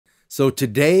So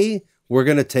today we're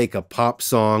going to take a pop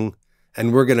song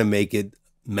and we're going to make it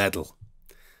metal.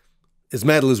 As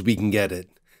metal as we can get it.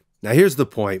 Now here's the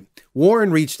point.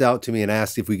 Warren reached out to me and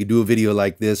asked if we could do a video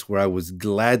like this, where I was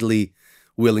gladly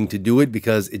willing to do it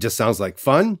because it just sounds like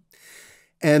fun.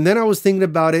 And then I was thinking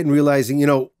about it and realizing,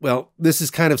 well, this is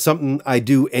kind of something I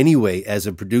do anyway as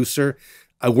a producer.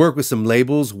 I work with some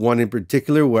labels, one in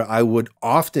particular where I would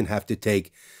often have to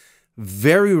take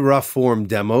very rough form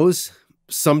demos,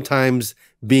 sometimes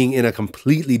being in a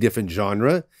completely different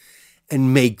genre,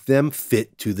 and make them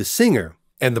fit to the singer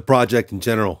and the project in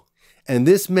general. And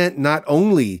this meant not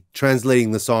only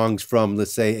translating the songs from,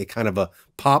 let's say, a kind of a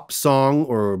pop song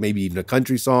or maybe even a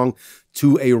country song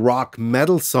to a rock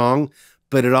metal song,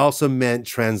 but it also meant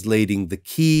translating the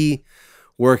key,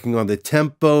 working on the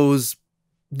tempos,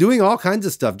 doing all kinds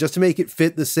of stuff just to make it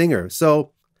fit the singer.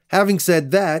 So having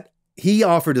said that, he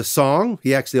offered a song.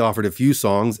 He actually offered a few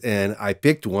songs, and I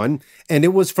picked one. And it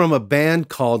was from a band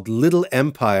called Little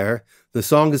Empire. The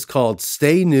song is called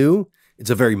Stay New. It's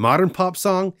a very modern pop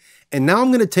song. And now I'm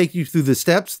going to take you through the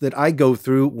steps that I go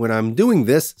through when I'm doing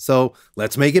this. So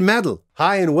let's make it metal.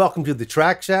 Hi, and welcome to the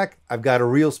Track Shack. I've got a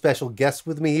real special guest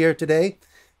with me here today,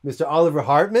 Mr. Oliver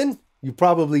Hartman. You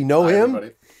probably know him.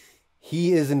 Everybody.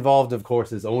 He is involved, of course,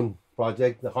 his own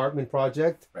project, the Hartman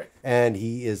Project. Right. And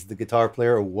he is the guitar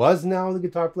player, or was now the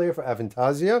guitar player for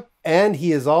Avantasia. And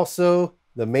he is also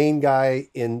the main guy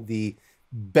in the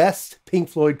best Pink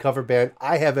Floyd cover band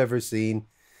I have ever seen.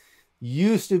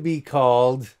 Used to be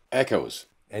called Echoes.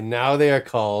 And now they are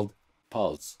called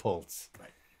Pulse. Right.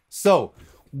 So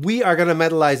we are going to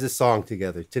metalize this song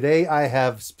together. Today I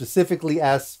have specifically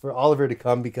asked for Oliver to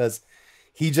come because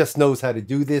he just knows how to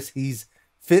do this. He's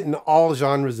fit in all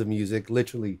genres of music,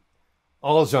 literally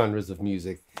all genres of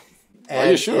music. And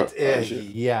are you sure?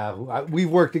 Yeah, we've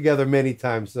worked together many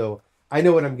times, so I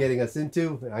know what I'm getting us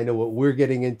into. I know what we're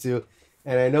getting into,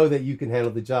 and I know that you can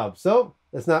handle the job. So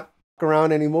let's not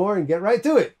around anymore and get right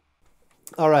to it.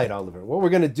 All right, Oliver, what we're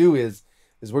going to do is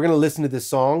we're going to listen to this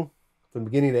song from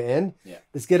beginning to end. Yeah.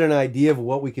 Let's get an idea of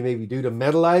what we can maybe do to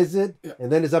metalize it. Yeah.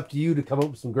 And then it's up to you to come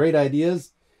up with some great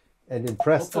ideas and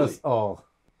impress us all.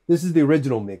 This is the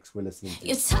original mix we're listening to.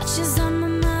 Your touch is on my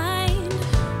mind,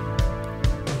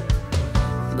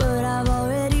 but I've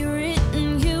already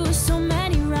written you so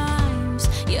many rhymes.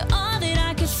 You're all that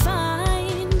I could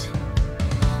find,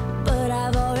 but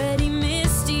I've already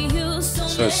missed you so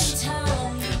many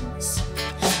times.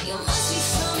 You must be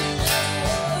from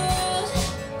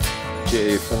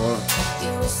G4,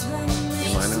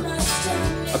 E minor.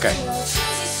 Okay.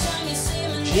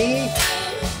 G,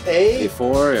 A,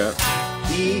 A4, yeah.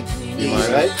 E,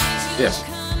 minor, right? Yes.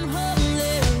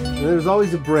 And there's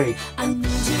always a break.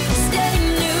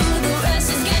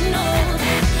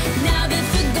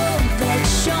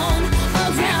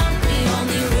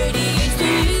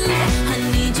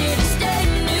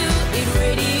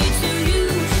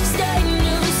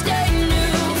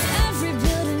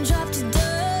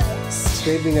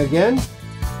 Saving again.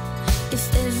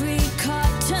 If every car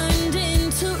turned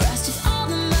into rust, if all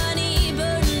the money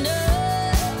burned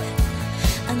up,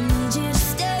 I need you to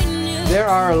stay new. There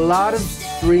are a lot of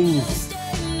strings.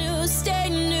 Stay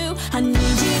new. I need you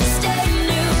to stay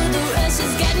new. The rest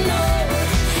is getting old.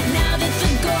 Now that the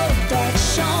gold that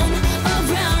shone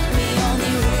around me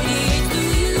only radiates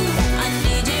through you. I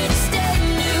need you to stay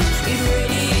new. It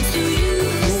radiates through you.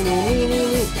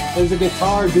 There's a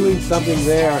guitar doing something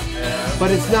there. But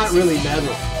it's not really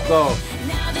metal. So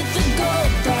now that the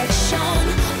gold that shone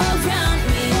around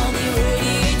me only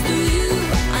radiates through you.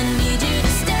 I need you to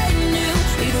stay new.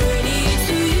 It radiates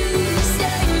through you.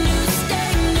 Stay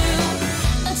new.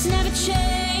 Let's never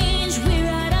change. We're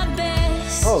at our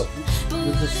best. oh,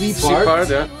 there's the C C part. part,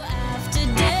 yeah. After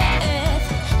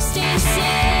death, stay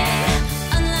safe,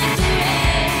 unlike the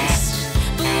rest.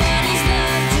 But what is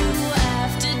love do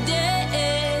after death?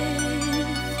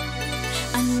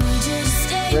 I need you to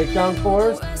stay. Breakdown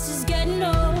chorus. Is getting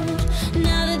old.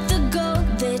 Now that the gold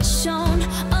that shone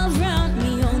around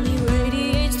me only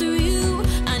radiates through you.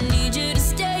 I need you to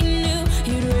stay new.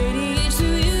 It radiates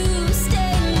through you.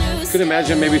 Stay new. Could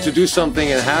imagine maybe to do something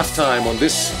in halftime on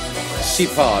this C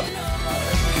part.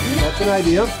 That's an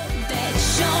idea. That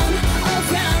shone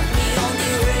around me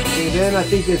only radiates. And then I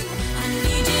think it's I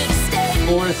need you to stay new.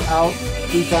 chorus out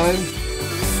 3 times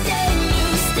Stay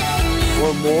new.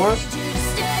 or more.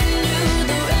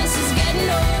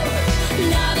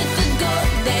 Now that the gold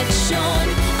that shone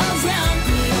around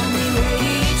me only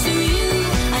radiates through you.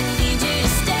 I need you to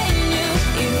stay new.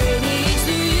 It radiates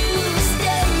through you.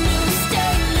 Stay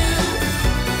new.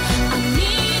 I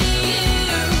need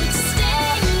you to stay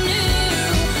new.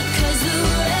 'Cause the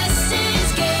rest is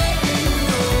getting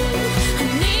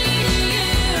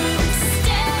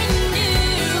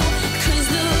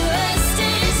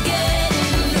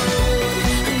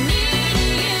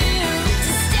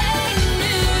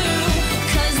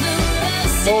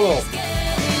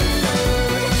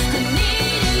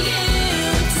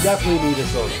You definitely need a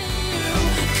solo.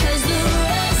 'Cause the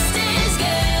rest is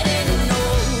getting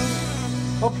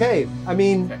old. Okay, I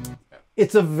mean,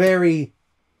 it's a very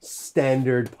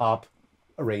standard pop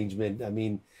arrangement. I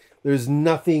mean, there's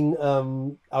nothing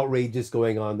outrageous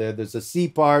going on there. There's a C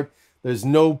part. There's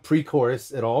no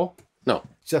pre-chorus at all. No,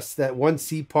 Just that one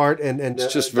C part and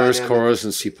it's just verse, chorus,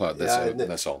 and C part.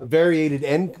 That's all. A variated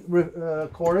end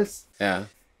chorus. Yeah.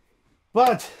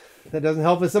 But that doesn't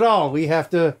help us at all. We have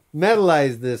to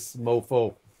metalize this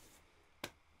mofo.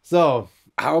 So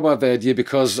How about the idea,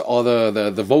 because all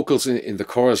the vocals in the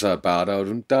chorus are about a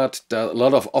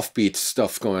lot of offbeat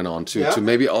stuff going on to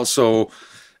maybe also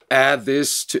add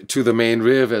this to the main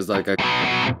riff as like a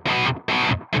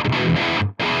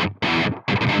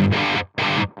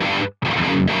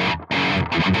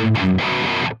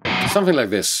something like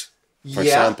this, for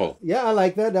example. Yeah, I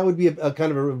like that. That would be a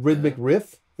kind of a rhythmic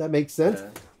riff. That makes sense. Yeah.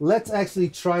 Let's actually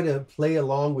try to play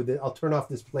along with it. I'll turn off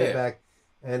this playback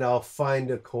and I'll find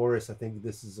a chorus. I think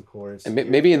this is a chorus. And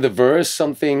maybe in the verse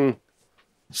something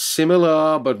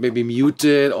similar, but maybe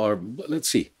muted, or let's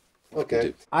see.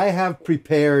 Okay. I have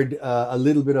prepared a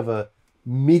little bit of a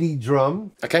MIDI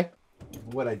drum. Okay.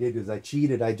 What I did is I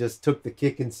cheated. I just took the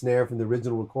kick and snare from the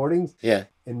original recordings Yeah.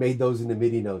 and made those into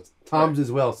MIDI notes. Tom's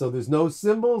as well. So there's no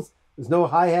cymbals, there's no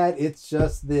hi-hat. It's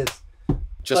just this.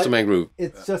 Just the main groove.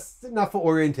 It's just enough for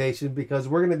orientation because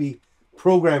we're going to be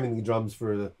programming the drums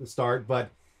for the start.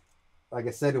 But like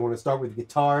I said, I want to start with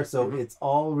guitar. So it's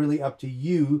all really up to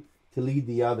you to lead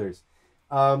the others.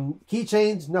 Key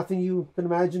change, nothing you can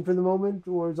imagine for the moment,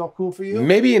 or is all cool for you?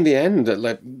 Maybe in the end,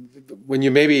 like when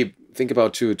you maybe think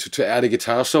about to add a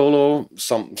guitar solo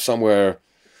somewhere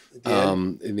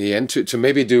in the end to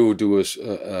maybe do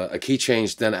a key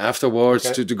change, then afterwards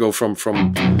to go from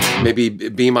maybe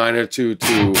B minor to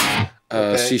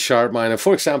C sharp minor,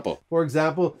 for example.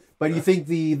 But you think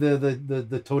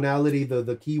the tonality,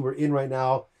 the key we're in right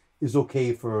now is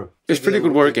okay for? It's pretty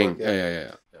good working.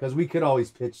 Yeah. Because we could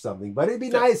always pitch something, but it'd be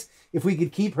nice if we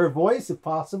could keep her voice if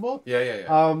possible.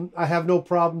 Yeah. I have no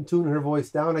problem tuning her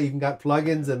voice down. I even got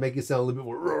plugins that make it sound a little bit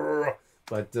more,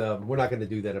 but we're not going to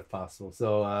do that if possible.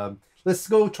 So let's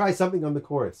go try something on the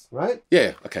chorus, right?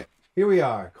 Yeah. Okay. Here we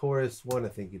are, chorus 1, I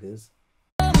think it is.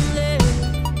 I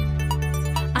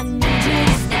need you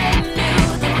to stay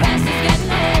new. The grass is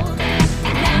getting old.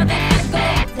 Now that the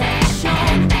gold that's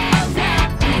shown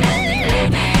around me only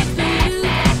radiates through you.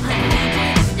 I need you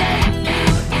to stay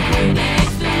new. It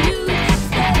radiates through you.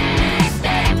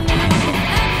 Stay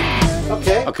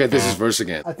new. Okay. This is verse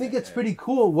again. I think it's pretty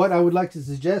cool. What I would like to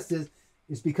suggest is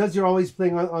because you're always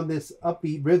playing on this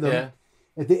upbeat rhythm,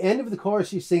 at the end of the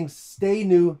chorus you sing stay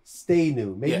new, stay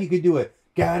new. Maybe you could do it.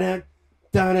 Got it.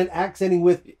 Done it, accenting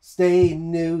with stay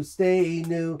new, stay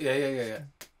new. Yeah.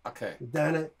 Okay.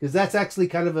 Done it, because that's actually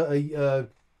kind of a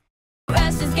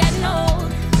Grass is getting old.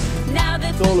 Now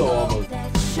that the Solo gold almost.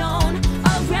 that's shown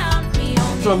around me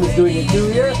only drum is doing it too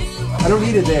here. I don't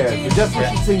need it there, but just when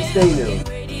she sings stay new.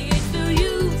 radiates through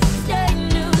you. Stay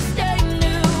new, stay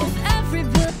new. If every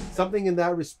bit Something in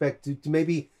that respect to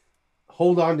maybe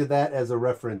hold on to that as a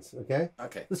reference, okay?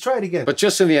 Okay. Let's try it again. But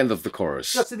just in the end of the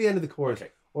chorus. Just at the end of the chorus.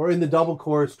 Okay. Or in the double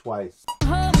chorus twice.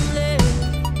 homely.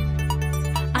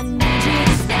 I need you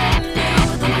to stay new.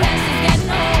 The grass is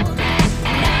getting old.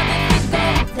 Now that the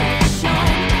gold that's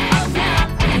shown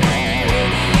around me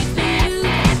radiates through you.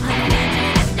 I need you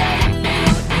to stay new.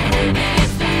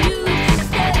 Radiates through you.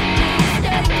 Stay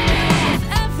new.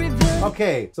 Every bit.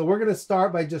 Okay, so we're going to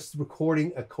start by just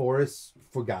recording a chorus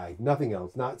for guide. Nothing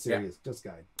else. Not serious. Just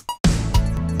guide.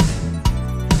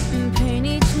 Pain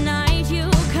each night you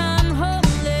come home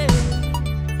late.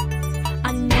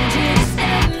 I need you to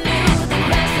stay new. The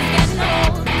grass is getting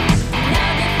old.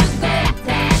 Now that the gold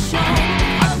that's shown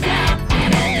around me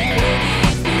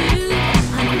radiates through you.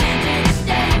 I need you to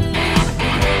stay new.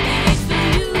 Radiates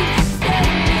through you. Stay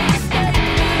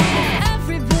new.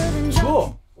 Every building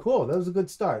Cool. That was a good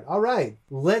start. All right,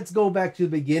 let's go back to the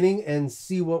beginning and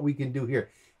see what we can do here.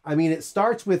 I mean, it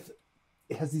starts with,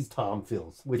 it has these tom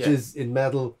fills, which is in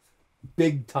metal.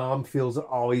 Big tom fills are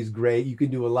always great. You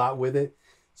can do a lot with it.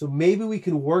 So maybe we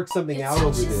can work something out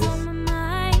over this.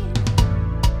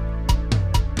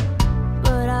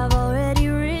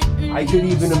 I could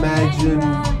even imagine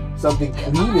something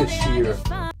cleanish here.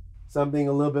 Something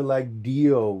a little bit like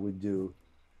Dio would do.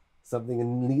 Something, a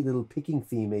neat little picking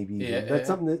theme maybe. That's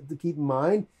something to keep in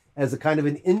mind as a kind of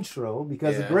an intro,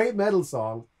 because a great metal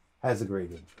song has a great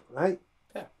intro, right?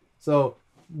 Yeah. So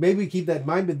maybe we keep that in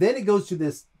mind, but then it goes to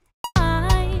this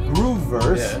groove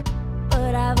verse.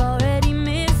 But I've already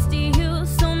missed you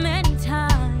so many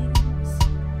times.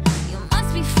 You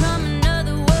must be from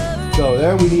another world. So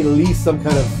there we need at least some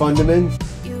kind of fundament.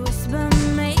 Your whisper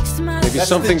makes my Maybe That's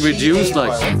something the G reduced A like.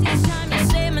 part. Every time you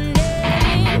say my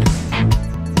name.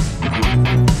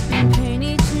 Pain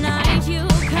each night you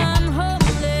come home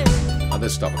late. Oh,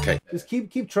 this stuff. Okay. Just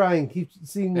keep trying, keep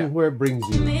seeing Yeah. where it brings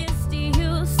you. Missed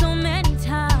you so many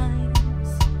times.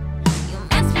 You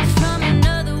must be from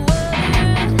another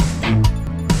world.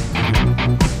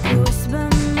 Your whisper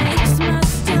makes my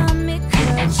stomach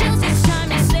hurt. Chills each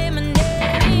time you say my name.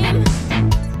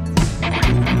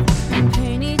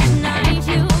 Pain each night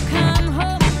you come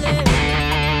home late.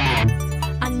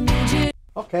 I need you.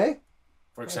 Okay,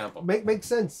 For example. makes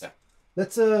sense. Yeah.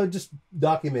 Let's just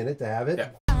document it to have it. Yeah.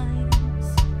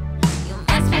 You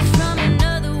must be from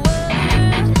another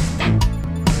world.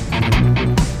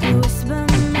 Your whisper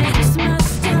makes my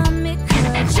stomach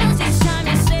hurt. Chills each time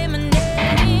you say my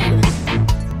name.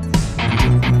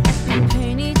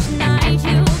 Pain each night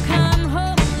you come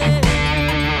home late.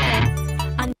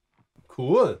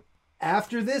 Cool.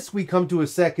 After this, we come to a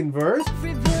second verse.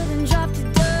 Every building dropped to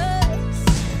dust.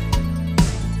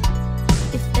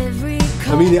 If every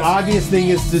I mean, the obvious thing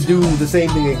is to do the same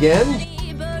thing again,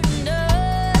 cold burned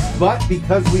up. but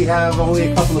because we have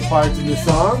only a couple of parts in the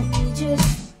song,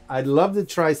 Just I'd love to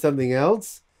try something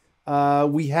else.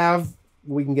 We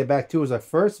can get back to is our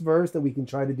first verse that we can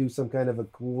try to do some kind of a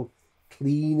cool,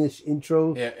 cleanish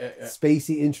intro, Yeah.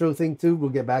 spacey intro thing too.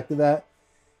 We'll get back to that.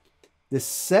 The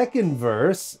second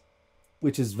verse,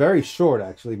 which is very short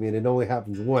actually, I mean, it only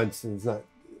happens once and it's not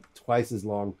twice as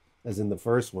long as in the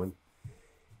first one.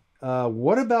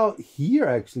 What about here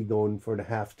actually going for the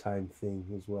halftime thing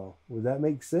as well? Would that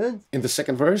make sense? In the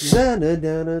second verse.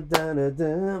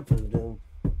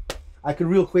 I could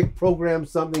real quick program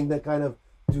something that kind of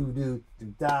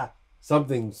do-do-do-da,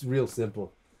 something real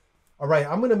simple. All right,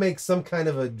 I'm gonna make some kind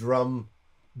of a drum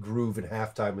groove at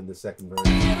halftime in the second verse.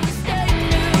 stay new.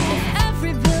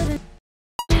 Every building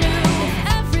new.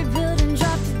 Every building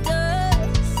dropped to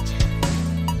dust.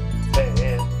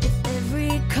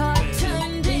 Every car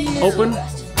turned into Open.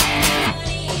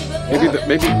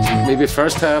 Maybe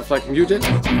first half like muted.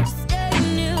 stay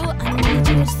new. I need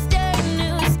you to stay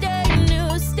new, stay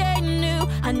new, stay new.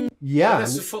 I need Yeah,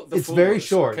 That's the full it's very verse.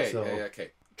 short. Okay, So yeah,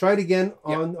 okay. try it again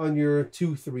Yeah. on your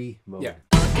 2-3 mode. Yeah.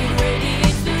 it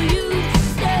radiates through you.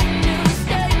 Stay new,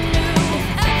 stay new.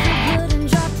 Every building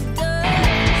dropped to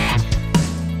dust.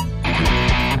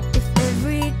 If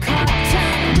every car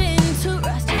turned into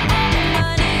rust, all the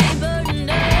money burned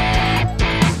up.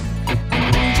 I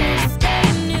need you to stay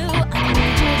new. I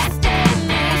need you to stay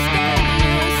new, stay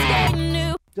new, stay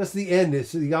new. Just the end is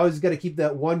so you always got to keep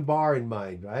that one bar in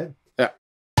mind, right?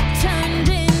 Turned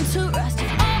into rust,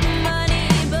 all the money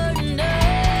burned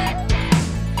up.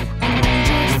 I need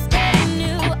you to stay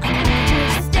new. I need you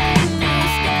to stay new,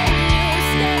 stay new,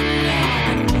 stay new.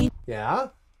 I need Yeah.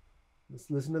 Let's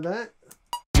listen to that.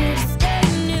 you to stay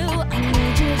new. I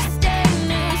need you to stay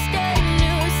new, stay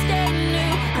new, stay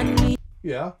new. I need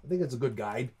Yeah, I think that's a good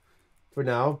guide for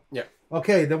now. Yeah.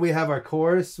 Okay, then we have our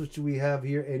chorus, which we have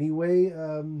here anyway.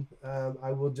 I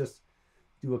will just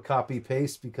do a copy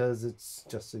paste because it's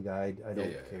just a guide. I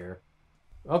don't care.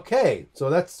 Okay, so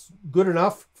that's good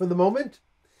enough for the moment.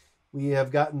 We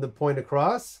have gotten the point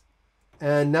across.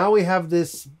 And now we have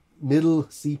this middle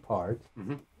C part.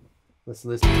 Let's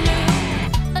listen.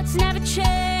 Let's never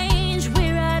change,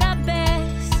 we're at our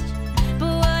best.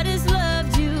 But what does love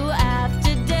do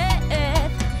after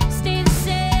death? Stay the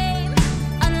same,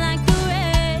 unlike the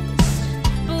rest.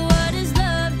 But what does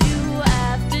love do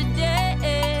after death?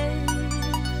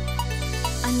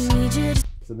 I need you to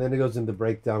So then it goes into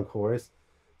breakdown chorus.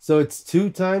 So it's 2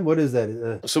 time. What is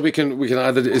that? So we can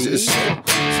either it's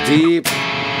D,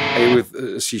 A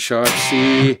with C sharp,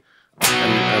 C,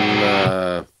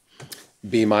 and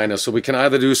B minor. So we can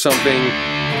either do something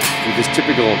with this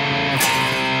typical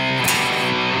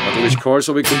English chords,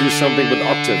 or we can do something with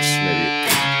octaves, maybe.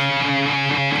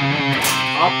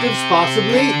 Octaves,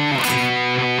 possibly.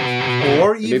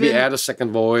 Or even Maybe add a second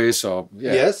voice, or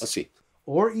yeah. Yes. Let's see.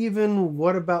 Or even,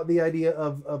 what about the idea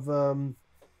of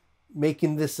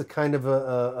making this a kind of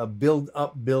a build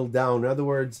up, build down? In other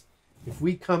words, if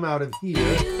we come out of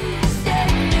here stay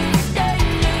new, stay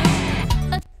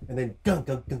new. and then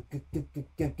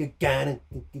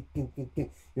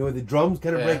you know, the drums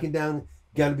kind of breaking down,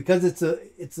 because it's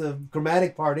a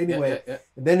chromatic part anyway. Yeah.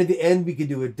 And then at the end we could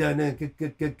do it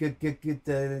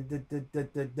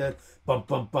bum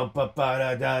bum bum bum ba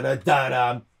da da da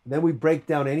da. And then we break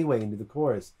down anyway into the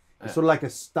chorus. It's sort of like a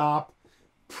stop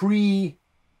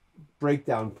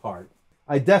pre-breakdown part.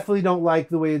 I definitely don't like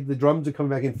the way the drums are coming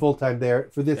back in full time there.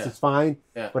 For this, it's fine.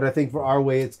 Yeah. But I think for our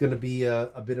way, it's going to be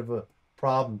a bit of a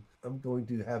problem. I'm going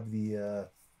to have the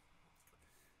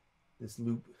this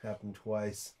loop happen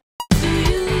twice.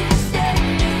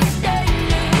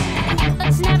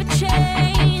 Let's never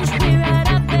change, we're at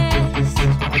our best.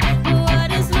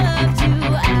 What does love do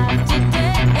after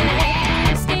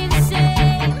death? Stay the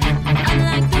same,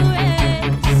 unlike the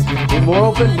rest. One more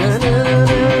open.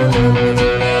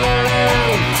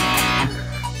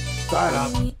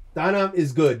 Start up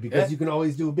is good because you can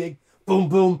always do a big boom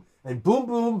boom and boom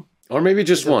boom. Or maybe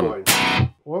just one.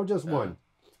 Or just one.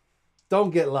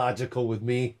 Don't get logical with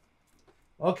me.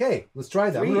 Okay, let's try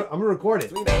that. I'm gonna record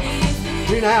it.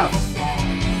 3.5.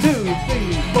 2, 3,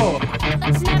 4.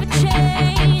 Let's never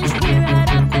change, we're at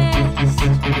our best.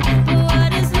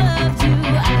 What does love do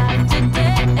after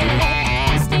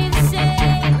death? Stay the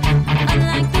same,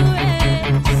 unlike the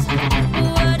rest.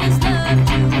 What does love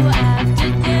do after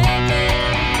death?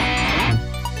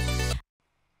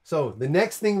 So the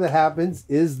next thing that happens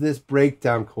is this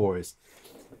breakdown chorus.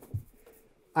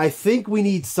 I think we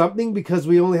need something because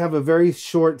we only have a very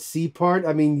short C part.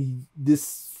 I mean,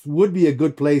 this would be a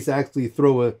good place to actually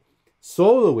throw a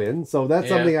solo in. So that's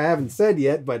something I haven't said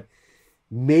yet, but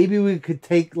maybe we could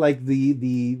take like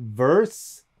the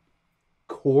verse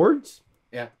chords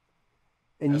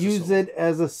and use it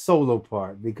as a solo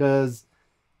part, because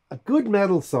a good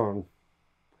metal song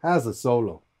has a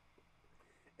solo.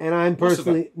 And I'm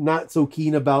personally not so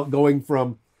keen about going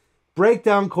from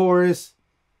breakdown chorus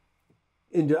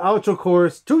into outro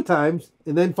chorus 2 times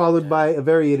and then followed by a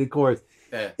variated chorus.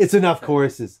 It's enough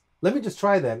choruses. Let me just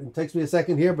try that. It takes me a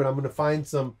second here, but I'm going to find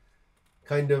some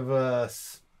kind of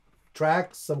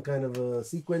tracks, some kind of a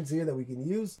sequence here that we can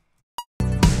use.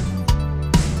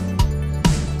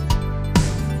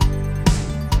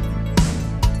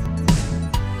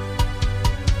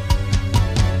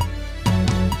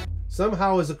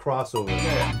 Somehow is a crossover.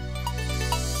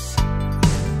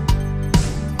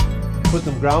 Put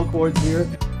some ground chords here.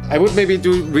 I would maybe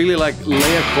do really like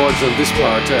layer chords on this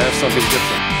part to have something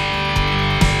different.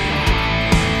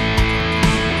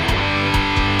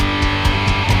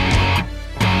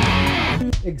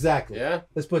 Exactly. Yeah.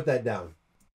 Let's put that down.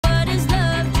 What does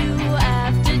love do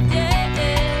after death?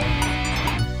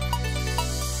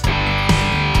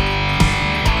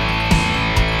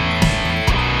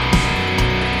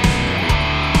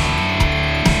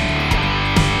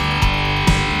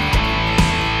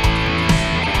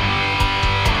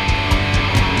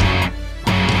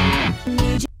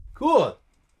 Cool.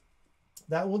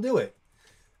 That will do it.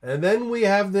 And then we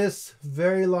have this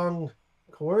very long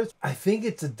chorus. I think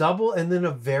it's a double and then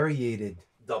a variated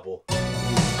double. Okay.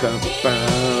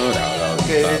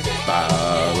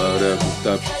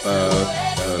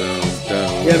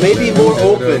 Yeah, maybe more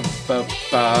open.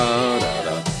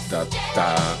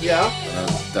 Yeah.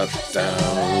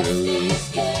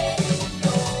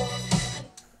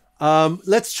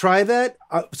 Let's try that.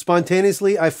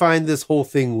 Spontaneously, I find this whole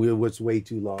thing was way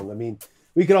too long. I mean,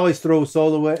 we could always throw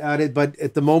solo at it, but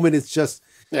at the moment, it's just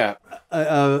a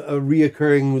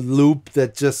reoccurring loop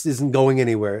that just isn't going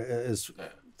anywhere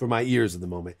for my ears at the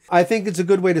moment. I think it's a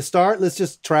good way to start. Let's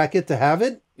just track it to have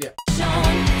it. Yeah.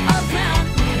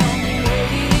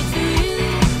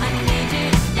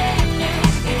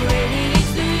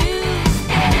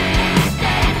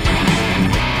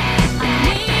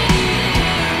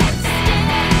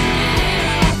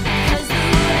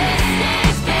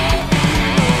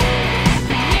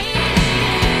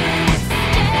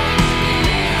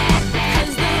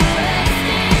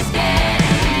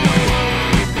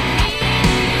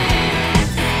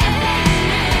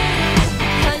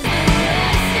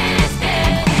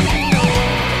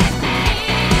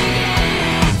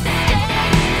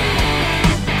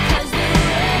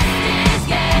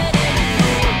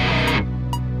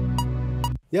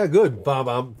 Yeah, good.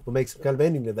 We'll make some kind of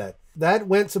ending to that. That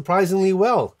went surprisingly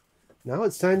well. Now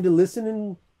it's time to listen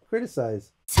and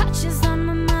criticize. Touches on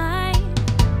my mind,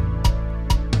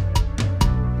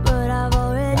 but I've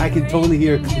already I can totally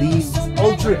hear clean,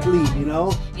 ultra clean, you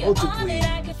know? Ultra clean.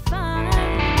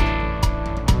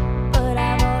 But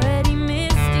I've already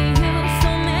missed you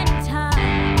so many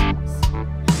times.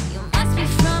 You must be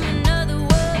from another world.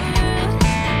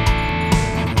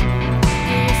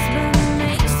 This one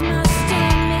makes my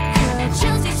stomach curl.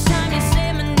 Chills each time you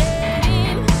say my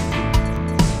name.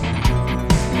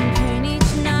 Pain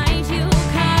each night you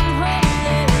come home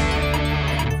late.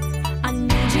 I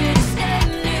need you to stay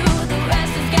new. The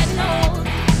rest is getting old.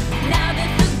 Now that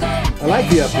the gold I like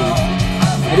the upbeat.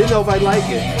 I didn't know if I'd like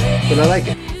it, but I like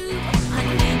it.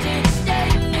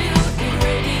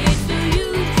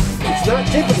 It's not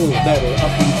typical metal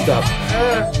upbeat stuff,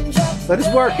 but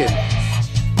it's working.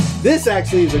 This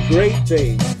actually is a great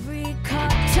change. Every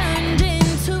card turned in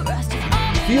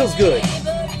feels good.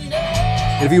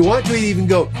 And if you want to, you even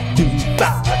go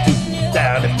doo-ba,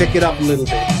 doo-da, to pick it up a little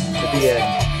bit at the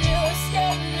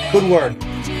end. Good work.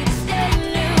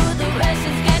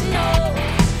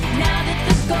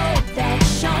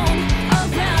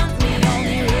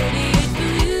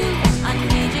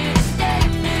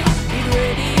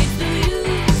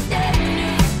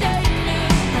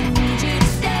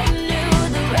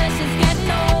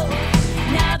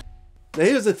 Now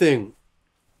here's the thing.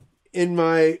 In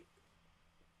my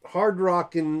hard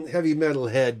rock and heavy metal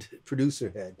head,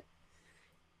 producer head,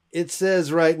 it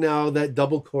says right now that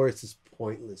double chorus is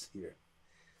pointless here.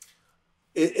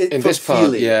 In this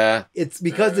part, yeah. It's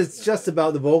because it's just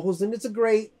about the vocals, and it's a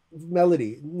great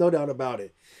melody, no doubt about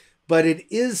it. But it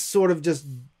is sort of just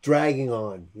dragging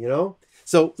on, you know?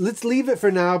 So let's leave it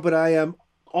for now, but I am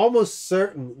almost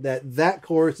certain that that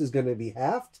chorus is going to be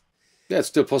halved. Yeah, it's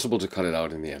still possible to cut it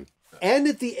out in the end. And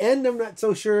at the end, I'm not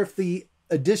so sure if the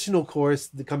additional chorus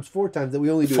that comes 4 times, that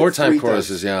we only do 4-time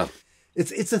choruses, yeah.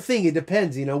 It's a thing. It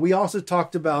depends. You know, we also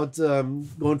talked about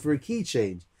going for a key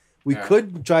change. We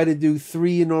could try to do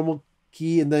 3 in normal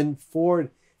key and then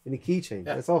 4 in a key change.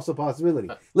 That's also a possibility.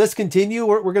 Let's continue.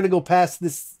 We're going to go past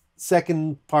this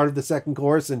second part of the second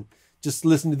chorus and just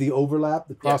listen to the overlap,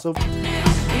 the crossover.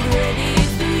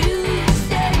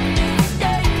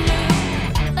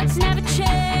 Let's never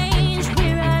change.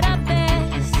 We're at our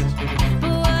best.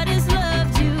 But what is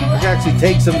love to I can actually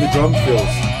take some of the drum fills,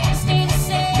 stay the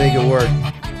same? make it work.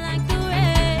 Unlike the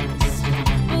rest.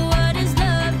 But what is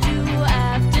love do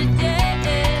after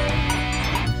death?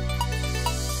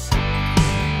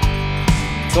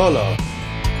 Solo.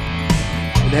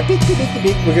 And that beat,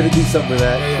 we're going to do something with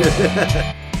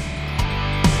that.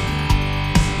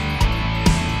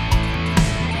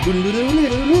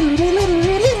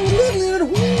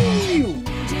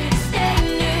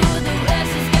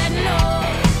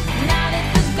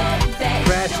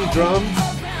 Crashy drums.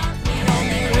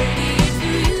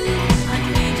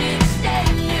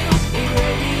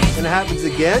 And it happens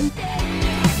again.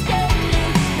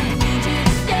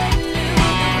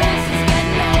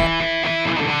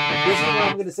 This is what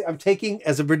I'm going to say. I'm taking,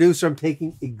 as a producer, I'm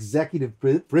taking executive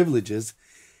privileges,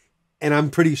 and I'm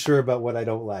pretty sure about what I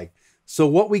don't like. So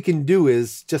what we can do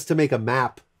is, just to make a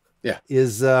map,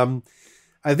 is I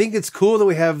think it's cool that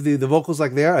we have the vocals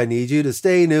like there. I need you to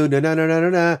stay new, na na na na na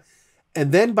na.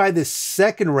 And then by the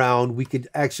second round, we could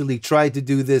actually try to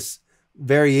do this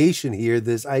variation here.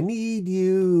 This I need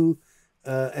you,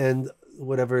 and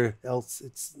whatever else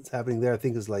it's happening there. I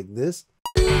think is like this.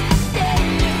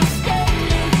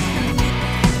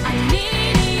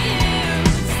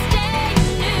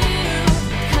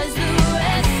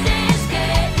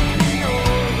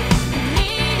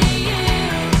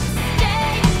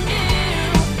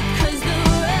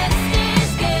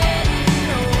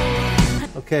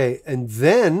 Okay, and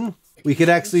then we could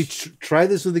actually try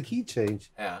this with a key change.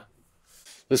 Yeah.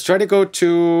 Let's try to go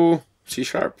to C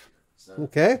sharp.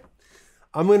 Okay.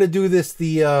 I'm going to do this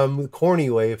the corny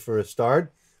way for a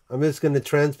start. I'm just going to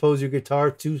transpose your guitar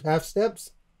 2 half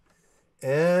steps.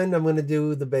 And I'm going to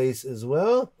do the bass as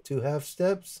well. 2 half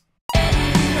steps.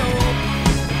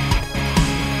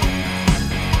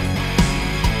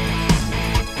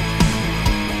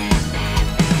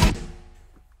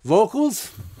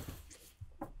 Vocals.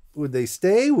 Would they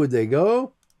stay? Would they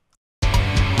go?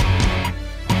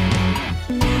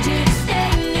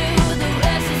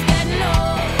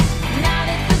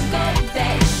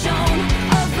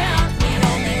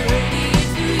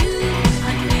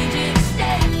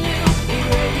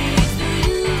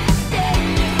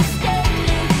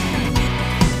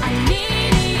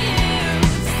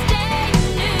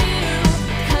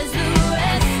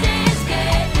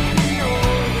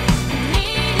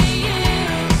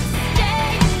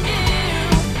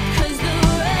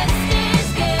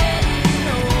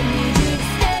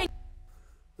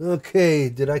 Okay,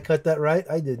 did I cut that right?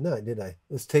 I did not, did I?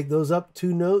 Let's take those up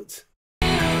 2 notes.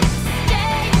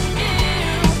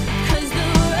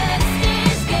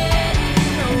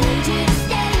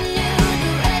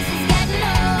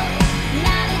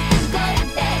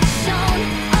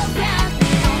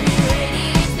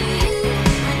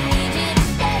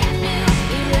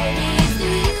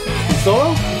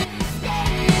 Solo?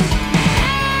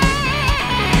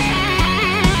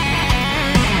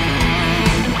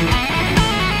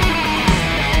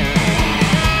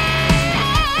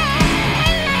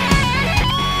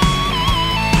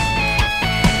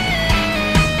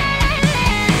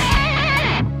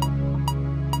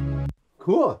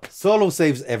 Cool. Solo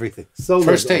saves everything. Solo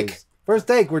First take. First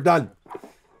take. We're done.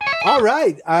 All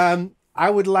right. I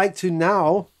would like to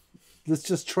now, let's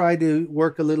just try to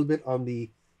work a little bit on the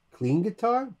clean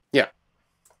guitar. Yeah.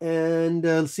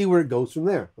 and see where it goes from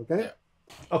there. Okay. Yeah.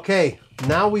 Okay.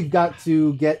 Now we've got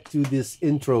to get to this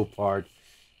intro part,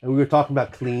 and we were talking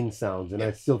about clean sounds, and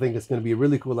I still think it's going to be a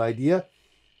really cool idea.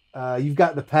 You've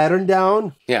got the pattern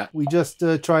down. Yeah. We just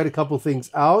tried a couple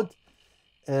things out,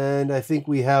 and I think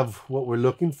we have what we're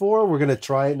looking for. We're going to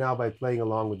try it now by playing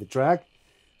along with the track.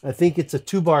 I think it's a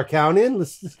 2-bar count in.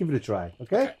 Let's give it a try.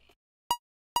 Okay.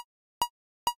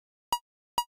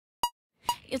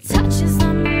 Your touch is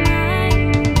on my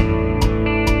mind,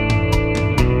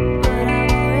 but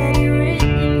I've already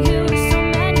written you so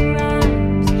many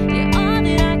rhymes. You're all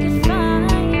that I could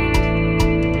find,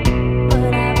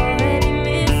 but I've already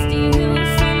missed you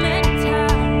so many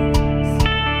times.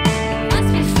 You must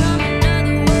be from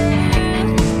another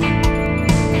world.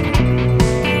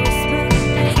 Your whisper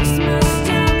makes my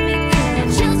stomach curl.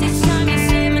 Chills each time you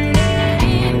say my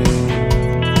name.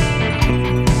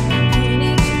 And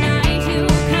each night you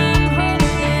come home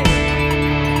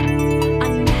again. I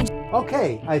need you.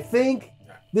 Okay. I think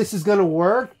this is going to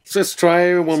work. So let's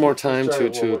try one more time try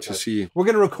it one more to time. see. We're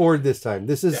going to record this time.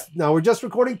 This is now we're just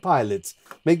recording pilots.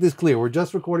 Make this clear. We're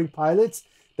just recording pilots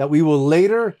that we will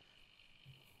later,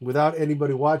 without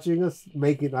anybody watching us,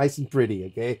 make it nice and pretty.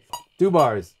 Okay, 2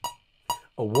 bars.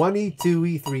 A 1E,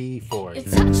 2E, 3E, 4. Your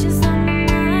touch is on my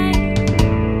mind,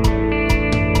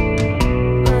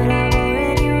 but I've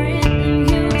already written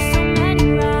you so many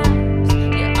rhymes.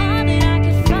 You're all that I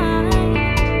could find,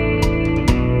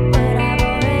 but I've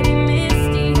already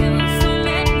missed you so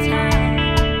many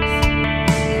times.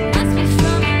 You must be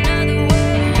from another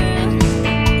world.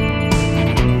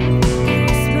 Your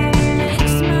whisper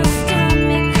makes my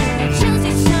stomach curl. Chills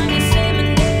each time you say my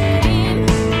name.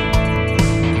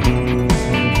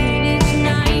 And each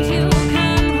night you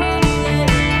come home again.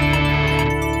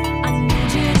 I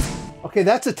need you. Okay,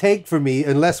 that's a take for me.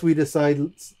 Unless we decide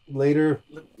later.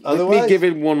 Let me give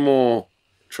it one more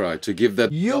try to give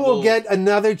that. You will get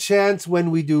another chance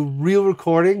when we do real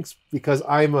recordings because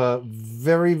I'm a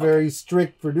very, very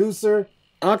strict producer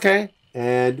Okay.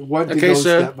 and want to Okay, go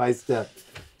sir. step by step.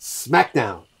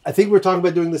 Smackdown. I think we're talking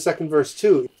about doing the second verse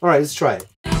too. All right, let's try it.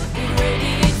 It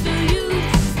radiates through you,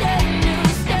 stay new,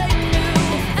 stay new.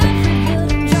 Africa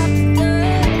done dropped to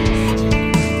dust.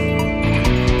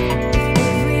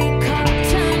 Every cup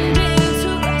turned into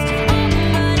rust. All the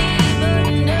money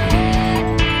burned up.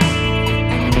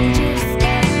 I need you to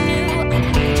stay new. I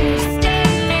need you to stay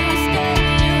new, stay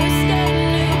new, stay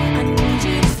new. I need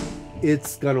you to.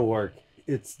 It's gonna work.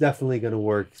 It's definitely gonna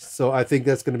work. So I think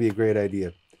that's gonna be a great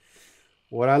idea.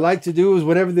 What I like to do is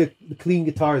whenever the clean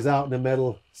guitar is out in a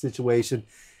metal situation,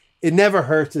 it never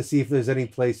hurts to see if there's any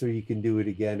place where you can do it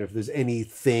again, or if there's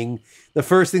anything. The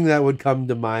first thing that would come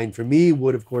to mind for me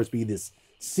would, of course, be this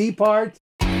C part.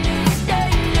 Stay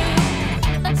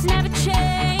new. Let's never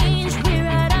change. We're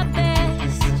at our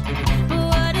best. But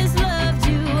what is love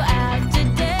do after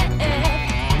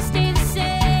death? Stay the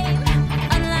same,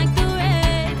 unlike the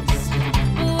rest.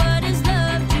 But what does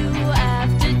love do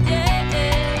after death?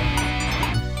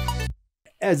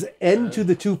 As end to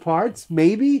the 2 parts,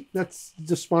 maybe that's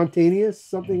just spontaneous,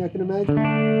 something I can imagine.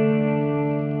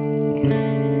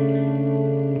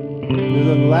 There's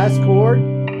the last chord,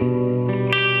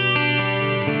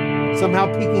 somehow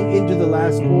peeking into the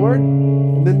last chord,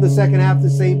 and then the second half the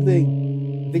same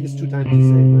thing. I think it's 2 times the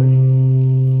same, right?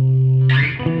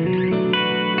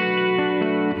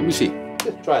 Let me see.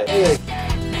 Just try it. Anyway, It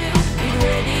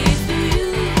radiates through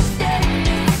you. Stay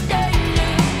new, stay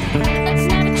new. Let's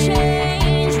never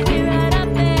change. We're at our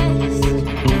best. But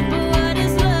what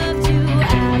does love do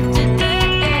after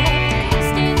death?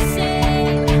 Stay the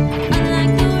same,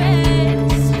 unlike the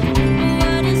rest. But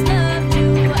what does love do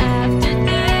after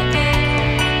death?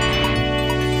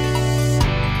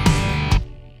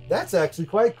 that's actually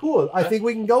quite cool. I think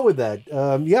we can go with that.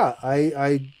 Yeah,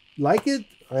 I like it.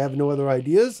 I have no other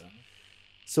ideas.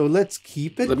 So let's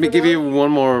keep it. Let me for give now. you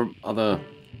one more other,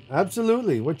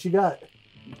 Absolutely. What you got?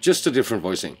 just a different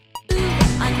voicing.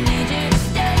 I need you to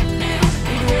stay new.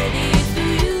 It radiates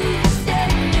through you. Stay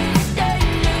new, stay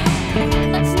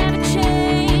new. Let's never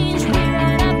change. We're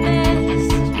at our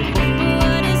best. But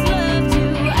what does love do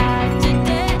after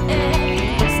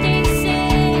death? Stay the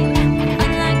same,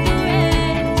 unlike the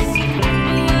rest.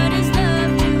 But what does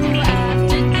love do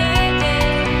after death?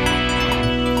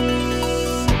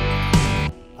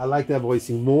 I like that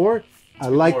voicing more. I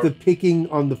like the picking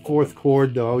on the 4th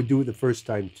chord, though. I would do it the first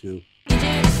time, too. Need you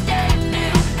to stay new.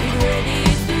 It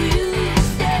radiates through you.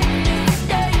 Stay new,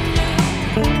 stay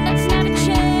new. Let's never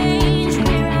change.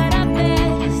 We're at our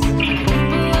best.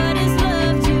 But what does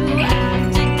love do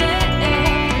after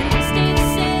death? Stay the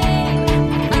same,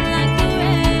 unlike the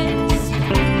rest.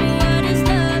 But what does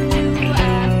love do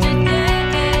after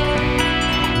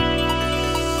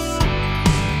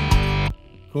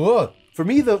For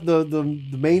me,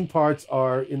 the main parts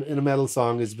are in a metal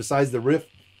song is besides the riff,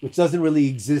 which doesn't really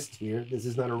exist here. This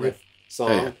is not a riff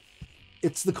song. Yeah.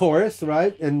 It's the chorus,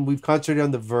 right? And we've concentrated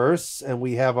on the verse, and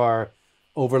we have our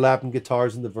overlapping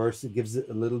guitars in the verse. It gives it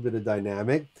a little bit of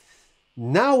dynamic.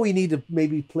 Now we need to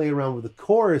maybe play around with the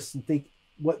chorus and think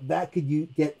what that could you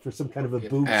get for some kind of a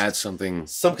boost. Add something.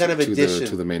 Some kind of addition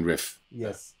to the main riff.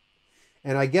 Yes.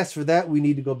 And I guess for that, we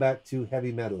need to go back to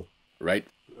heavy metal. Right.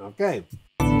 Okay.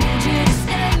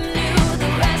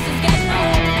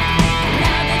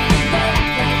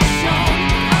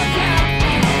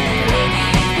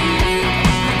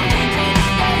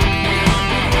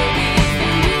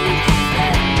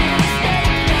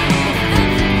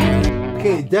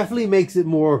 Okay, it definitely makes it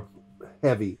more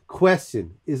heavy.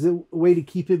 Question, is it a way to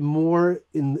keep it more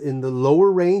in the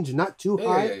lower range, not too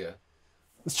high? Yeah.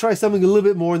 Let's try something a little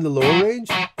bit more in the lower range.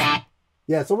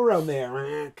 Yeah, somewhere around there.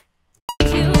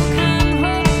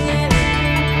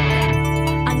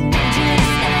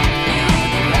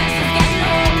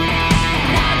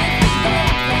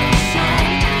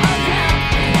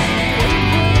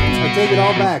 I take it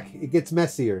all back. It gets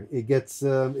messier. It gets.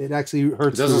 It actually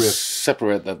hurts It the doesn't riff.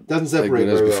 separate that. Doesn't separate like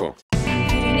it is very before.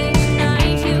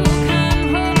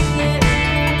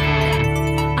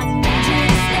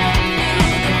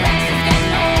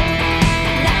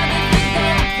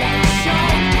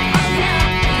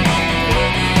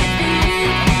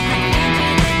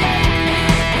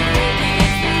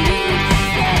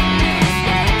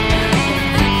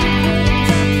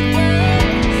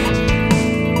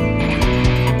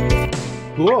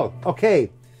 Cool. Okay.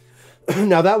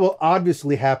 Now that will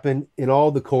obviously happen in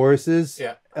all the choruses.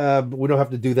 Yeah. But we don't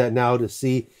have to do that now to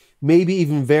see. Maybe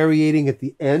even varying at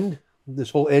the end.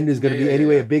 This whole end is going to be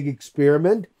anyway a big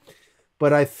experiment.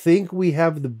 But I think we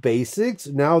have the basics.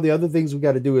 Now the other things we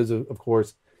got to do is, of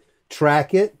course,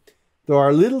 track it. There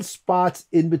are little spots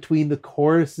in between the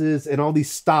choruses and all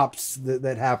these stops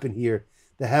that happen here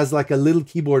that has like a little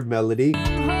keyboard melody.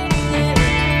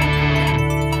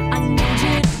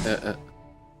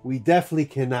 We definitely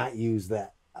cannot use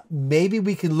that. Maybe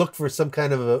we can look for some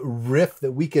kind of a riff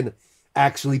that we can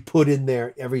actually put in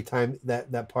there every time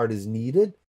that part is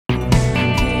needed.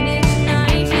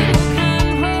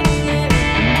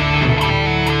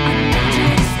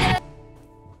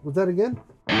 Was that again?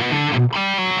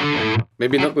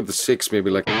 Maybe not with the 6, maybe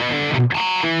like.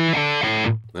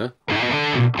 Huh?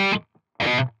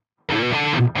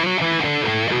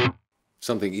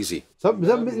 Something easy.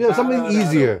 Something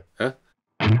easier. Huh?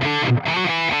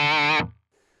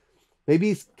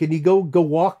 Maybe can you go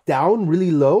walk down really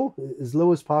low, as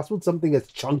low as possible? Something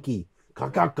that's chunky.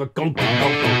 There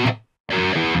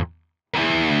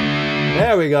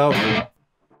we go.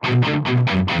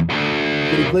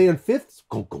 Can you play on fifths?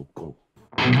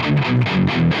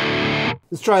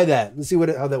 Let's try that. Let's see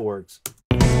how that works.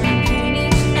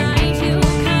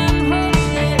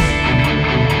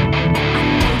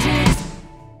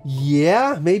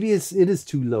 Yeah, maybe it is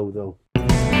too low though.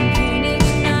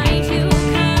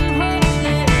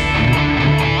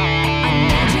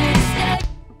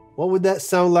 What would that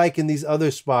sound like in these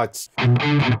other spots?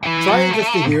 Try it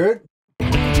just to hear it.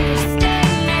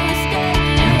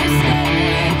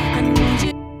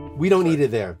 We don't need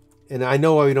it there. And I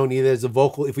know why we don't need it. There's a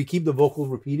vocal. If we keep the vocal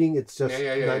repeating, it's just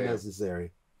not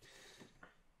necessary.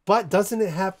 But doesn't it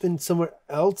happen somewhere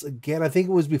else again? I think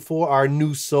it was before our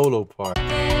new solo part.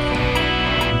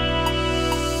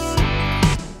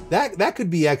 That could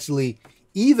be actually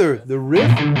either the riff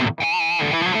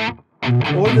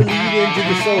or the lead into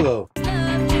the solo.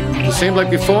 The same like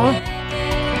before?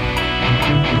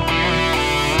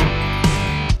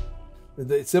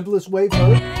 The simplest way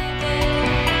for it.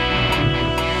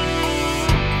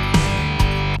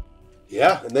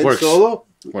 Yeah, and then Works. solo.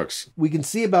 Works. We can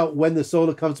see about when the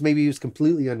solo comes. Maybe it's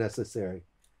completely unnecessary.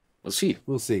 We'll see.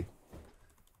 We'll see.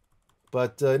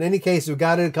 But in any case, we've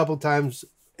got it a couple times.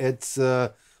 It's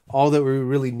all that we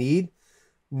really need.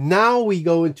 Now we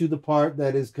go into the part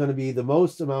that is going to be the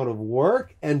most amount of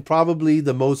work and probably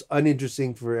the most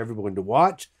uninteresting for everyone to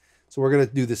watch. So we're going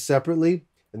to do this separately.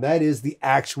 And that is the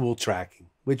actual tracking,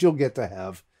 which you'll get to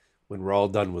have when we're all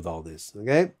done with all this.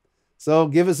 Okay? So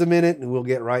give us a minute and we'll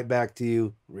get right back to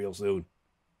you real soon.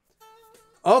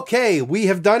 Okay, we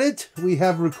have done it. We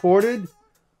have recorded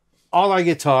all our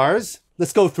guitars.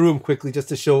 Let's go through them quickly just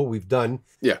to show what we've done.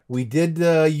 Yeah. We did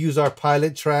use our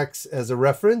pilot tracks as a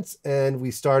reference, and we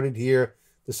started here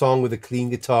the song with a clean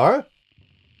guitar.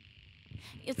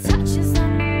 Your touch is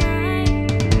on my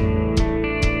mind.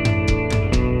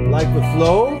 Like the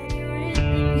flow,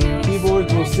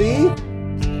 keyboards we'll see. You're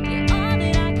all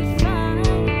that I could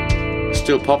find.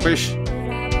 Still popish. But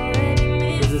I've already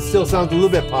made The because it still sounds a little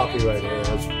bit poppy right here.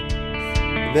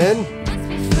 And then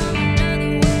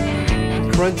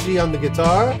crunchy on the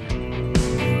guitar.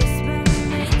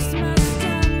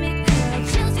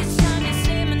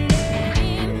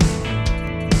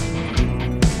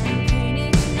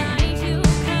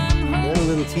 And a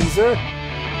little teaser.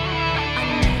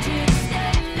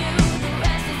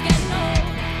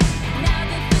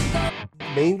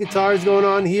 Main guitars going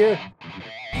on here.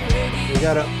 We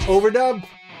got an overdub.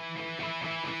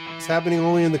 It's happening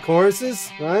only in the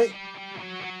choruses, right?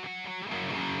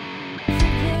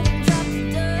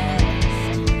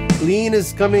 Clean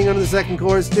is coming on the second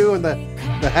chorus too, and the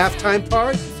halftime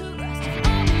part.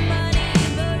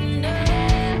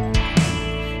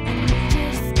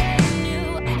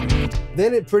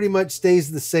 Then it pretty much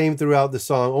stays the same throughout the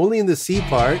song, only in the C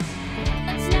part.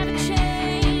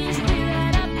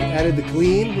 Added the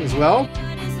clean as well.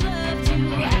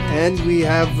 And we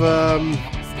have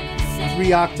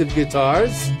 3-octave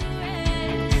guitars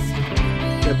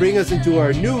that bring us into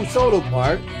our new solo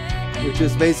part, which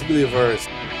is basically a verse.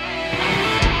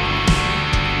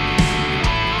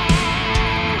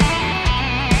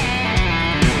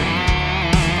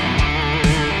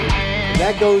 And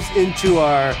that goes into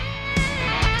our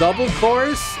double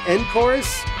chorus, end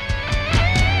chorus,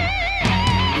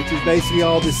 which is basically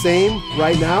all the same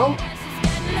right now.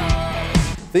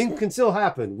 Things can still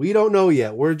happen. We don't know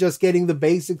yet. We're just getting the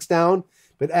basics down.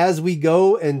 But as we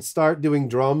go and start doing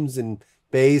drums and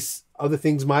bass, other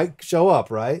things might show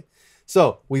up, right?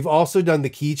 So we've also done the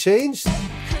key change.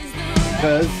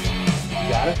 Because,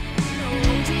 got it?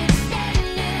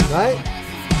 Right?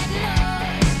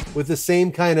 With the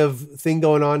same kind of thing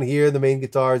going on here, the main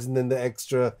guitars and then the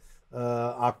extra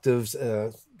octaves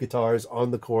guitars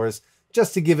on the chorus,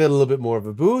 just to give it a little bit more of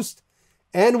a boost.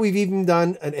 And we've even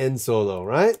done an end solo,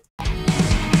 right?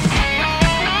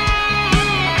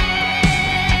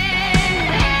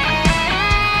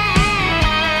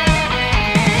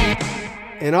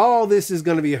 And all this is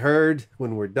going to be heard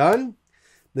when we're done.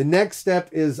 The next step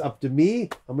is up to me.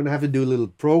 I'm going to have to do a little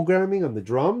programming on the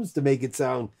drums to make it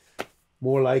sound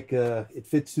more like it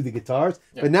fits to the guitars.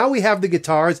 Yep. But now we have the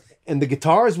guitars, and the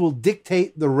guitars will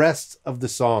dictate the rest of the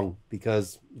song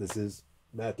because this is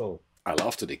metal. I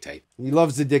love to dictate. He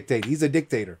loves to dictate. He's a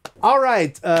dictator. All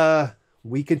right,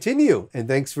 we continue, and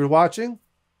thanks for watching.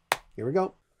 Here we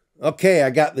go. Okay,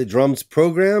 I got the drums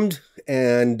programmed,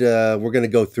 and we're going to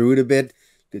go through it a bit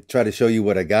to try to show you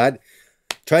what I got.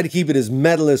 Try to keep it as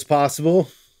metal as possible.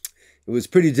 It was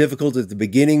pretty difficult at the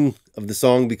beginning of the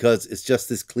song because it's just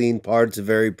this clean part. It's a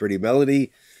very pretty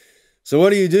melody. So what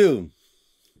do?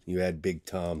 You add big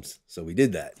toms. So we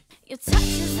did that.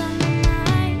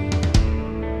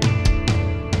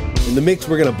 In the mix,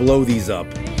 we're going to blow these up.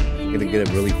 We're going to get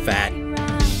them really fat.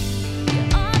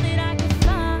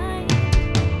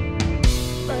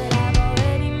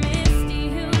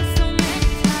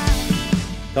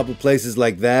 A couple places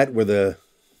like that where the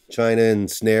China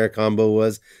and snare combo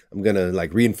was, I'm going to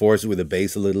like reinforce it with a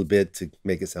bass a little bit to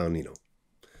make it sound, you know,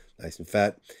 nice and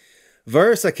fat.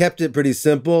 Verse, I kept it pretty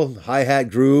simple. Hi-hat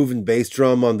groove and bass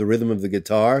drum on the rhythm of the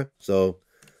guitar. So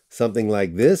something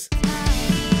like this.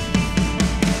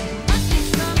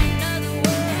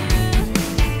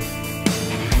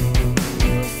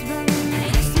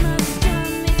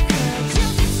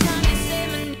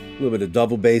 A little bit of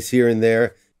double bass here and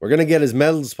there. We're going to get as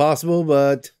metal as possible,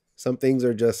 but some things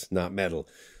are just not metal.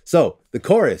 So the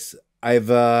chorus, I've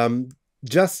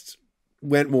just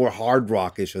went more hard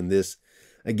rockish on this.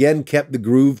 Again, kept the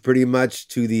groove pretty much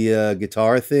to the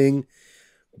guitar thing,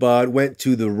 but went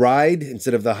to the ride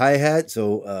instead of the hi-hat.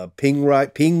 So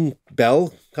ping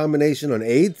bell combination on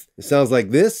 8th. It sounds like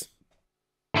this.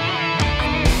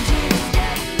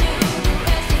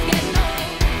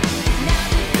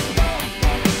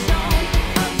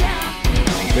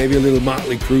 Maybe a little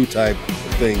Motley Crue type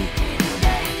thing.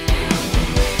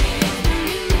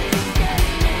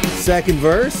 Second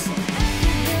verse,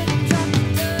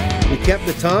 we kept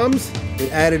the toms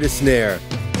and added a snare.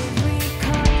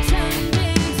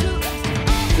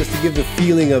 Just to give the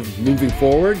feeling of moving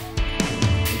forward.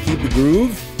 Keep the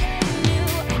groove.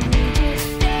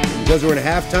 Because we're in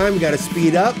halftime, we got to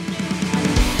speed up.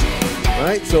 All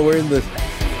right, so we're in the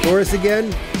chorus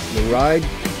again. The ride,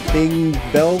 ping,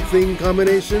 bell thing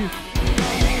combination.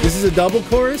 This is a double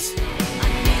chorus.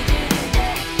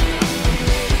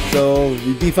 So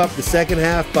we beef up the second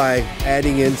half by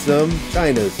adding in some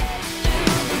Chinas.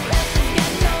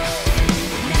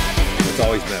 It's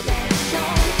always metal.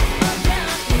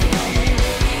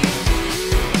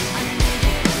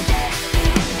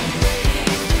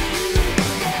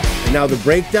 And now the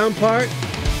breakdown part.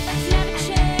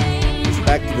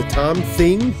 Back to the tom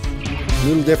thing, a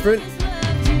little different.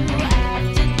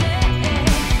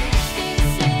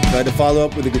 Tried to follow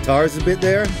up with the guitars a bit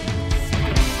there.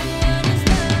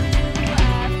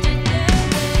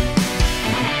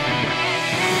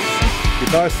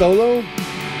 Guitar solo,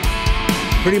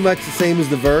 pretty much the same as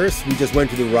the verse. We just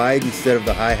went to the ride instead of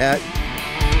the hi-hat.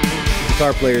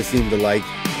 Guitar players seem to like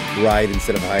ride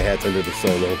instead of hi-hats under the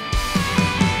solo.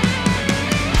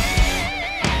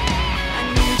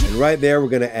 And right there, we're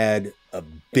going to add a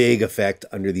big effect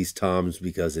under these toms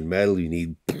because in metal you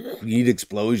need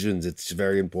explosions. It's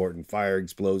very important. Fire,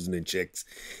 explosion, and chicks.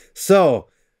 So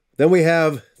then we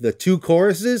have the two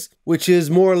choruses, which is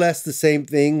more or less the same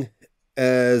thing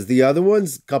as the other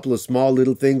ones. A couple of small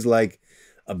little things like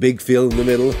a big fill in the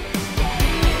middle.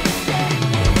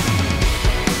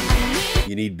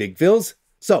 You need big fills.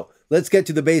 So let's get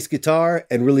to the bass guitar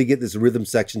and really get this rhythm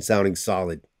section sounding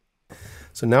solid.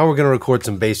 So now we're going to record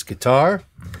some bass guitar.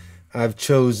 I've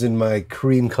chosen my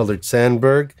cream colored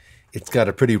Sandberg. It's got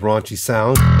a pretty raunchy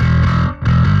sound.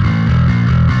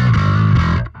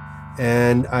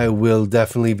 And I will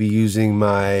definitely be using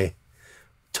my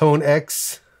Tone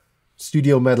X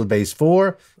Studio Metal Bass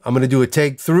 4. I'm going to do a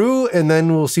take through and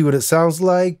then we'll see what it sounds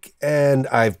like. And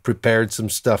I've prepared some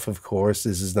stuff, of course.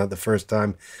 This is not the first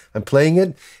time I'm playing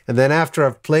it. And then after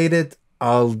I've played it,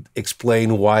 I'll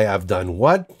explain why I've done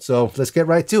what. So let's get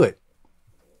right to it.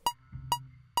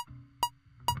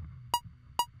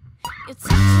 Your touch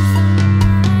is on my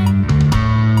mind, but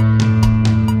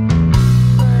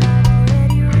I've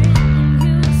already written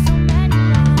you so many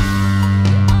lines. You're all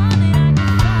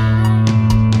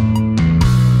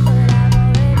that I can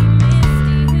find, but I've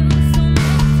already missed you so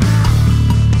many times.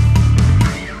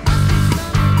 I'm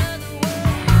from another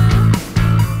world. This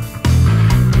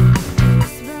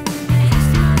rhythm makes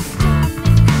my stomach hurt.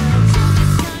 You're just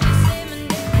trying to say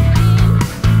my name.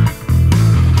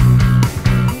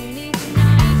 And each night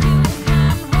you come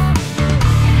home.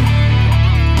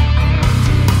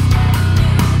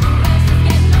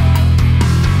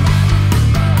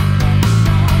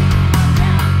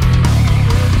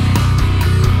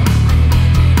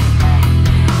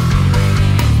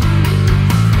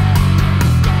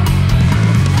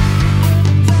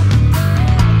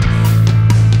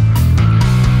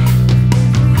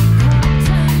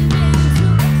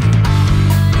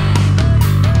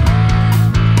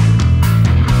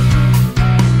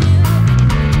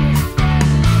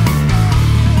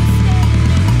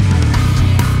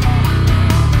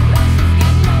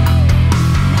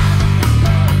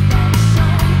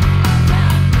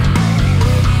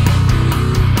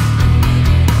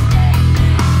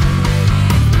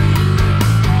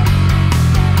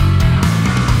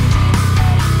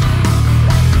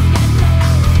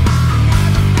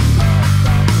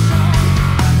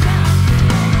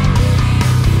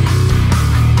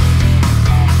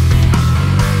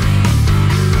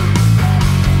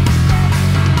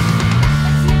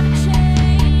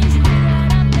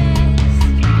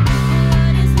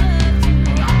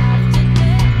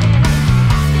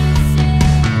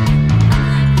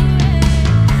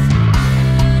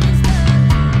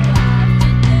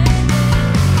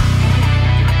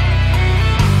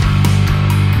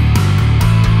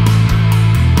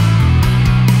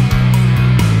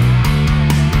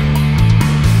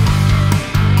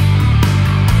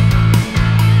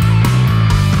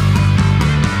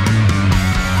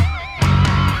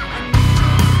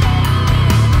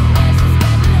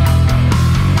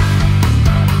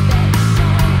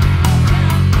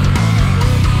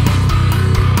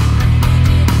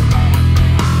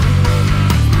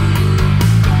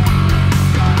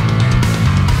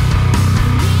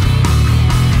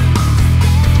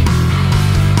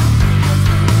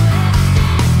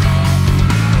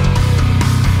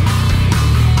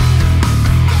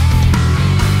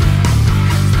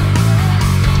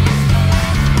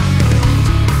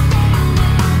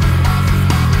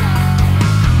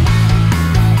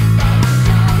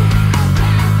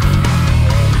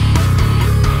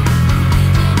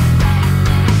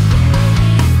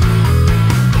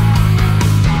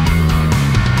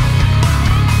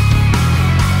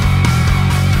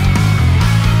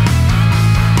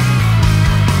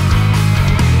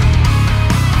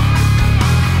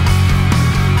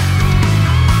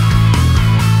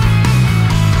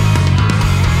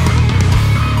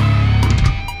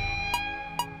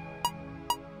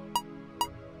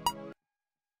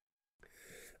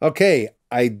 Okay,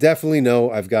 I definitely know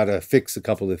I've got to fix a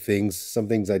couple of things. Some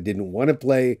things I didn't want to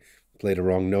play. Played a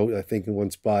wrong note, I think, in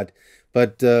one spot.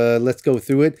 But let's go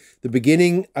through it. The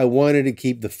beginning, I wanted to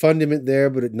keep the fundament there,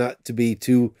 but it not to be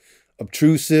too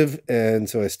obtrusive. And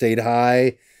so I stayed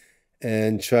high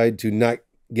and tried to not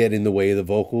get in the way of the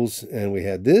vocals. And we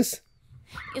had this.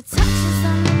 Your touch is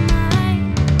on my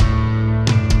mind,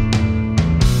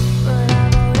 but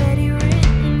I've already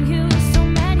written you so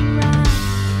many rhymes.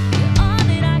 You're all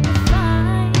that I can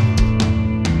find,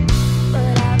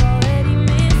 but I've already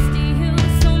missed you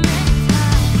so many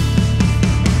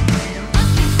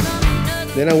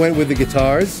times. Then I went with the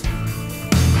guitars.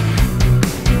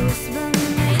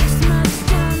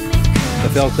 I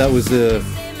felt that was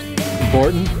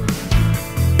important.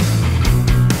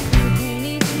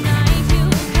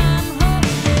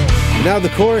 Now the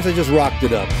chorus, I just rocked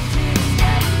it up.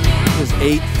 Just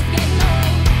 8.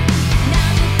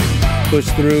 Push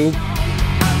through.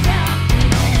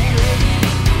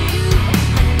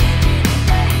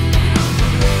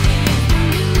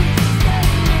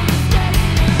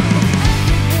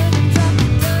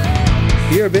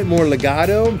 Here a bit more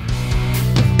legato.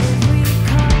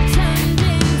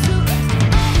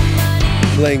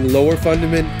 Playing lower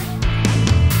fundament.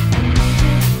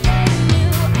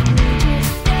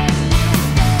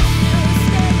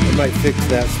 I might fix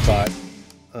that spot.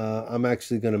 I'm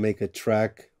actually going to make a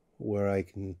track where I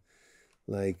can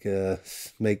like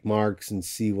make marks and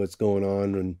see what's going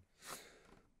on, and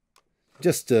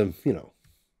just you know,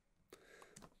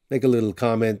 make a little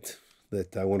comment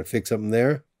that I want to fix something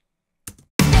there.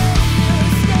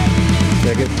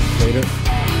 Check it later.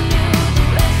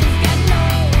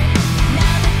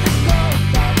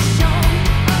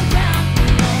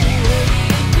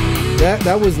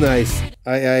 That was nice.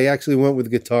 I actually went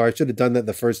with guitar. I should have done that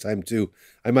the first time too.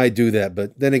 I might do that,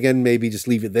 but then again, maybe just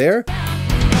leave it there.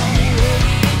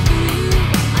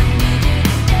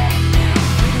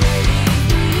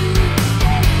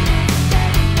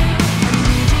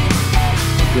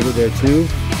 Give it there too.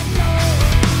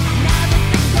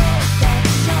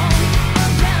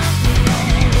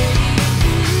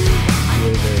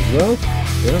 Give it there as well.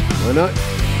 Yeah, why not?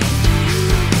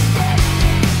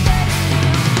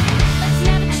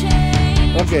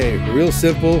 Okay, real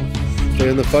simple. Play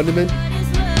on the fundament.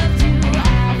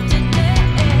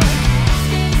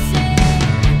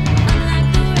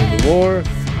 More.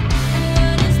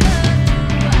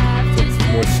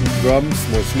 More drums,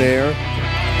 more snare.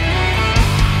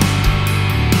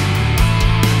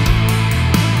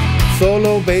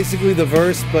 Solo, basically the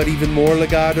verse, but even more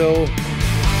legato.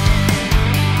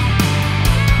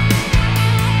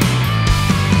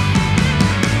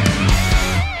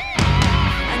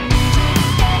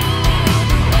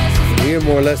 Here,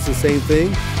 more or less the same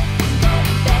thing.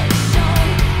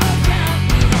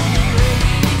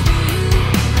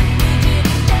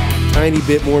 Tiny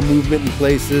bit more movement in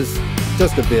places,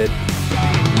 just a bit.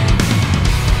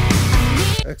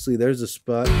 Actually, there's a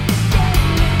spot.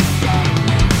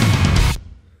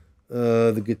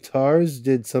 The guitars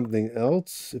did something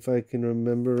else, if I can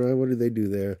remember right. What did they do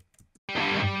there?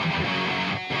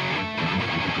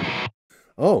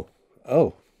 Oh.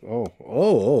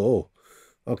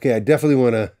 Okay, I definitely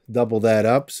want to double that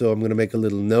up, so I'm going to make a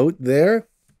little note there.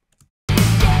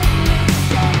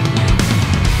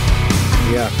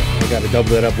 Yeah, I got to double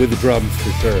that up with the drums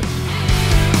for sure.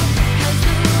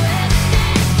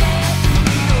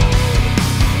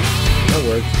 That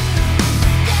works.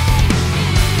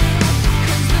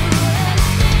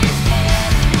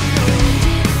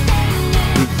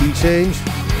 Big key change.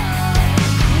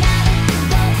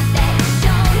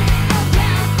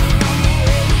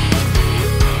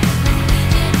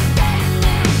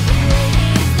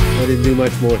 I didn't do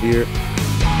much more here.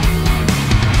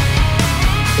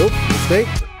 Oh, mistake.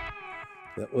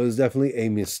 That was definitely a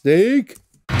mistake.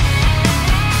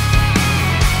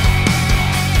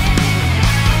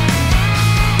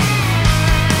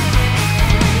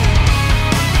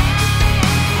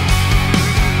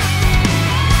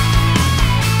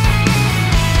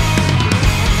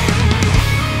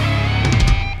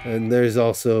 And there's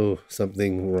also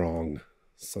something wrong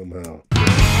somehow.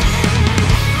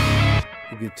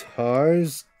 The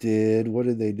guitars did, what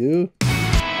did they do?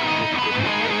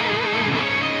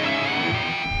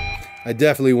 I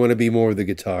definitely want to be more of the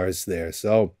guitars there.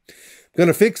 So I'm going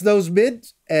to fix those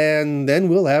bits and then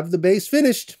we'll have the bass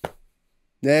finished.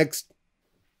 Next.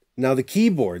 Now the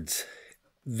keyboards.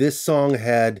 This song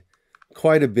had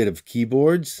quite a bit of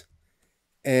keyboards.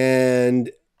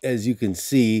 And as you can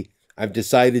see, I've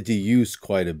decided to use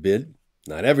quite a bit.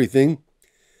 Not everything.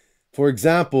 For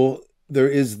example, there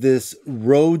is this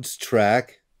Rhodes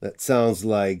track that sounds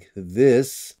like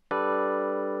this.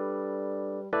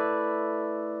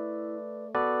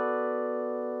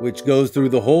 Which goes through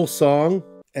the whole song,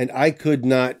 and I could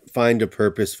not find a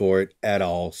purpose for it at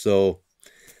all, so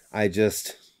I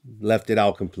just left it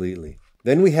out completely.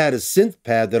 Then we had a synth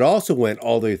pad that also went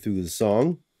all the way through the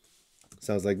song.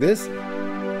 Sounds like this.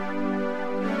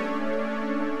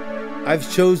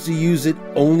 I've chose to use it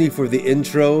only for the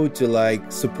intro to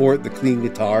like support the clean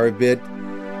guitar a bit,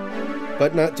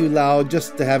 but not too loud,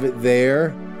 just to have it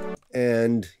there.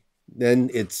 And then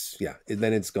it's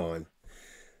gone.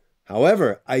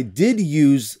 However, I did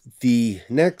use the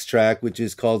next track, which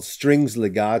is called Strings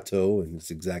Legato, and it's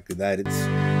exactly that.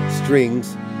 It's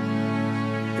strings.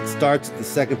 It starts at the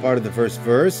second part of the first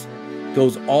verse,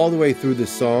 goes all the way through the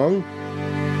song,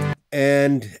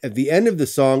 and at the end of the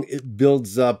song, it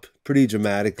builds up pretty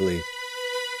dramatically.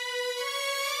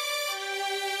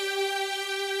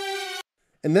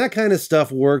 And that kind of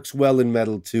stuff works well in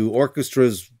metal too.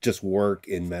 Orchestras just work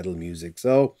in metal music,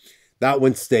 so that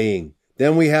one's staying.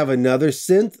 Then we have another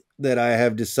synth that I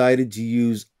have decided to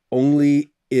use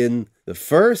only in the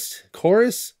first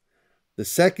chorus, the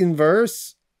second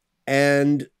verse,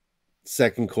 and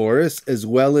second chorus, as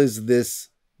well as this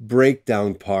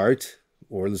breakdown part,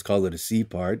 or let's call it a C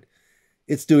part.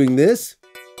 It's doing this,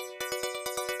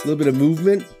 a little bit of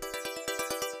movement,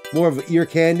 more of an ear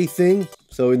candy thing.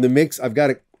 So in the mix, I've got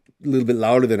it a little bit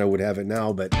louder than I would have it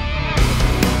now, but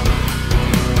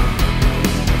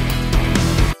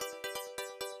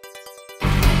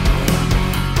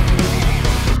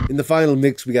in the final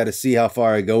mix, we got to see how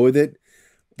far I go with it.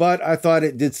 But I thought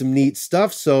it did some neat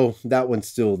stuff, so that one's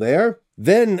still there.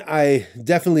 Then I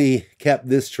definitely kept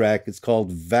this track. It's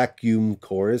called Vacuum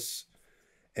Chorus,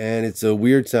 and it's a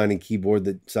weird sounding keyboard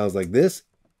that sounds like this.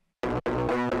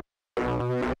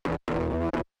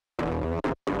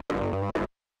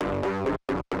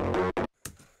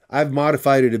 I've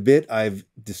modified it a bit. I've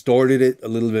distorted it a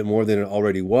little bit more than it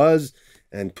already was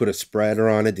and put a spreader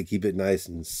on it to keep it nice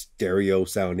and stereo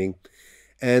sounding.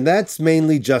 And that's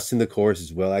mainly just in the chorus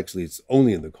as well. Actually, it's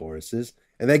only in the choruses.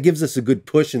 And that gives us a good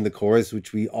push in the chorus,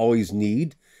 which we always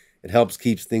need. It helps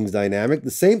keep things dynamic. The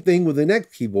same thing with the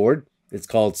next keyboard. It's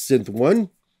called Synth 1.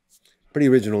 Pretty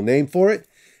original name for it.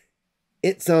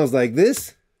 It sounds like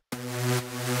this.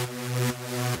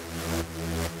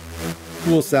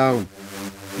 Cool sound.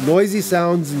 Noisy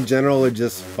sounds in general are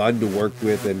just fun to work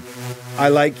with, and I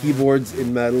like keyboards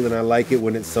in metal, and I like it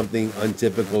when it's something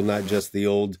untypical, not just the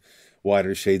old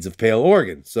wider shades of pale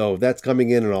organ. So that's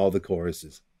coming in all the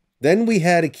choruses. Then we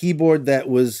had a keyboard that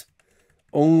was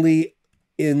only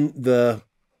in the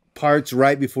parts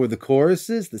right before the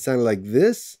choruses that sounded like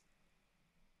this.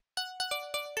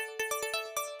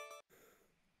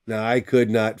 Now, I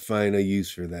could not find a use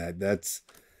for that. That's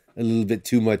a little bit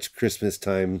too much Christmas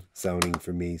time sounding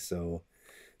for me, so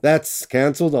that's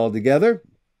canceled altogether.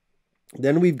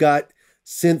 Then we've got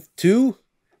Synth 2,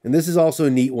 and this is also a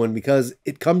neat one because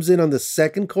it comes in on the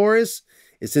second chorus.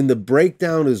 It's in the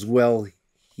breakdown as well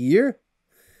here,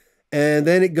 and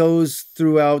then it goes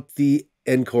throughout the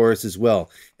end chorus as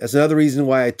well. That's another reason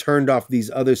why I turned off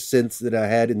these other synths that I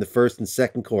had in the first and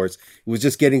second chorus. It was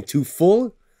just getting too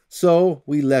full, so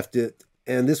we left it.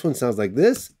 And this one sounds like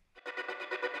this.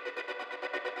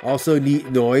 Also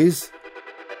neat noise.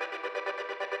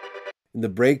 In the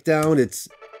breakdown, it's,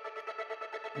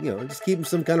 just keeping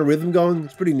some kind of rhythm going.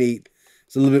 It's pretty neat.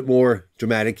 It's a little bit more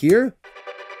dramatic here,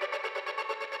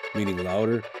 meaning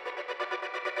louder.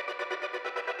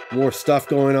 More stuff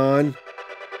going on.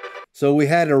 So we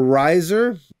had a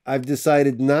riser. I've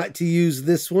decided not to use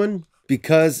this one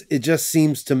because it just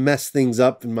seems to mess things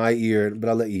up in my ear, but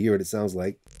I'll let you hear what it sounds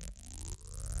like.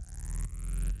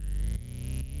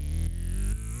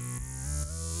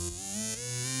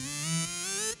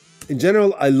 In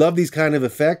general, I love these kind of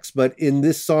effects, but in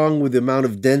this song, with the amount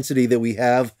of density that we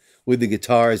have with the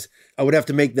guitars, I would have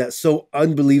to make that so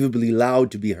unbelievably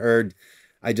loud to be heard.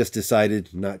 I just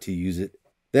decided not to use it.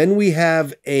 Then we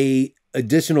have a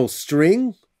additional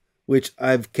string, which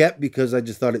I've kept because I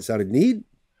just thought it sounded neat.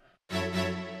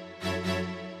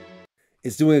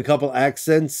 It's doing a couple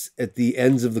accents at the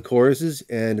ends of the choruses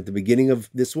and at the beginning of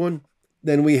this one.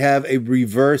 Then we have a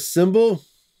reverse cymbal.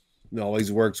 It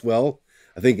always works well,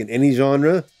 I think, in any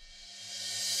genre.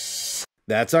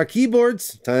 That's our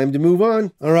keyboards. Time to move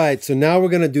on. All right, so now we're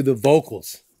going to do the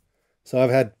vocals. So I've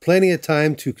had plenty of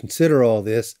time to consider all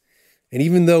this. And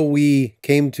even though we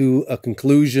came to a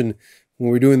conclusion when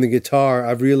we were doing the guitar,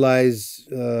 I've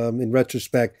realized in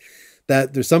retrospect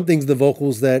that there's some things, the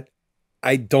vocals, that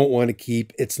I don't want to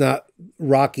keep. It's not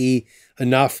rocky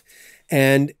enough,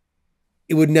 and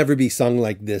it would never be sung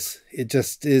like this. It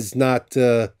just is not,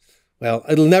 well,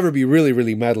 it'll never be really,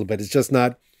 really metal, but it's just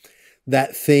not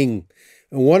that thing.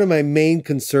 And one of my main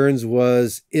concerns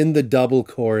was in the double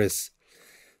chorus.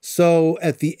 So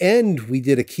at the end, we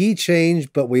did a key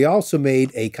change, but we also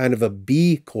made a kind of a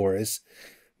B chorus,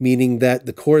 meaning that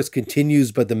the chorus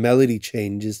continues but the melody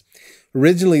changes.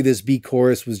 Originally, this B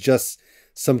chorus was just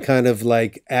some kind of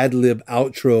like ad-lib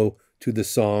outro to the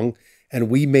song, and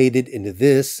we made it into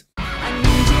this.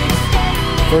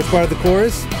 First part of the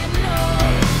chorus.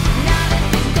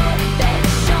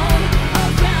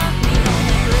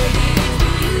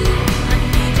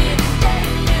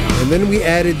 And then we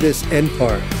added this end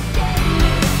part.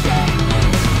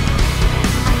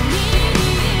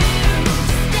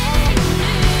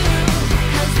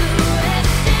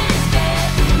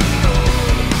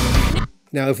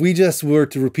 Now, if we just were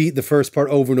to repeat the first part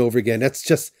over and over again, that's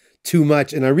just too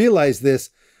much. And I realized this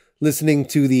listening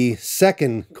to the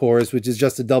second chorus, which is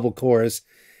just a double chorus.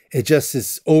 It just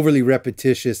is overly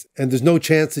repetitious, and there's no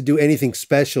chance to do anything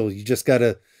special. You just got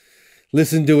to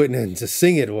listen to it and to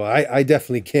sing it. Well, I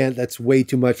definitely can't. That's way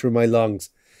too much for my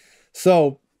lungs.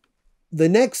 So the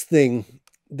next thing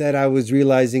that I was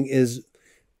realizing is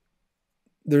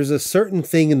there's a certain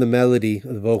thing in the melody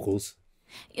of the vocals.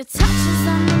 Your touch is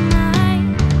on my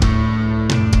mind.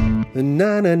 The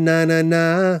na na na na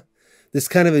na. This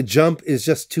kind of a jump is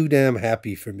just too damn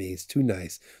happy for me. It's too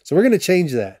nice. So we're going to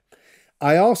change that.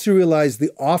 I also realized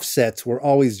the offsets were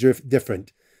always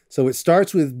different. So it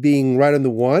starts with being right on the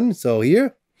 1. So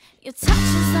here. Your touch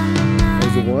is on my mind.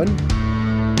 There's the 1.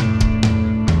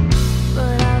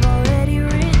 But I've already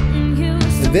written you so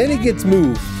And then it gets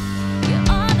moved. you're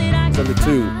all that I It's on can the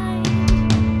 2. find.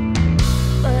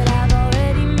 But I've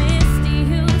already missed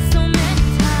you so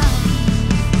many times.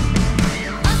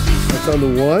 That's on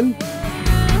the 1.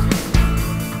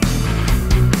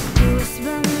 Your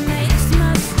whisper makes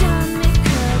my stomach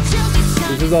hurt.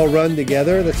 This is all run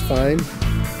together. That's fine.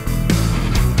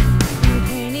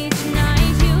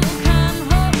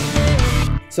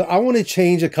 So I want to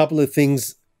change a couple of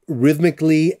things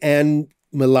rhythmically and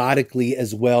melodically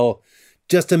as well,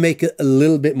 just to make it a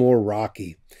little bit more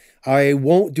rocky. I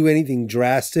won't do anything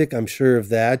drastic, I'm sure of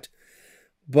that,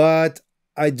 but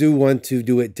I do want to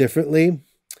do it differently.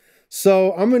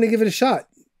 So I'm going to give it a shot.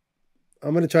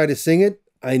 I'm going to try to sing it.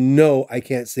 I know I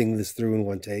can't sing this through in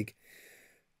one take,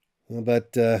 but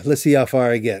let's see how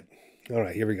far I get. All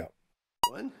right, here we go.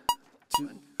 1, 2,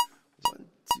 1,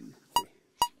 2,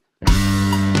 3.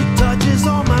 Touches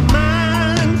on my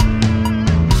mind,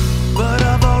 but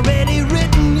I've already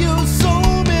written you so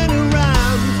many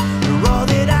rhymes. You're all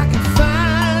that I can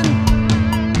find,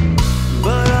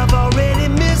 but I've already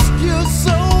missed you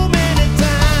so many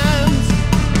times.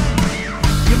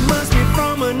 You must be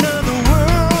from another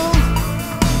world.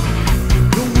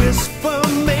 The whisper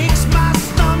makes my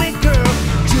stomach curl.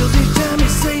 Chills each time you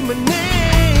say my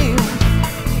name.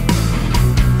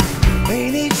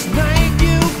 And each night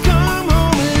you come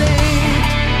home late.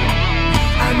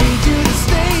 I need you to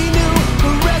stay new,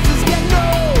 the rest is getting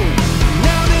old.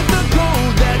 Now that the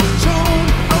cold that's shown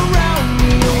around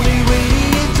me only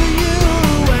radiates to you.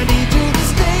 I need you to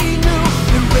stay new,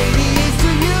 it radiates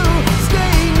to you.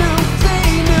 Stay new, stay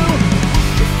new.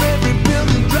 If every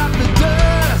building dropped the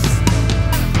dust,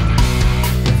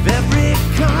 if every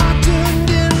car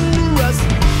turned into rust,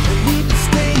 I need to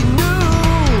stay new.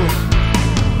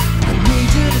 I need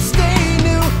you to stay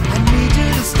new. I need you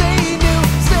to stay new,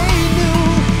 stay new.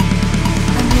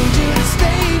 I need you to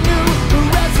stay new. The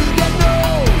rest is getting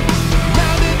old.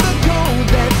 Now that the cold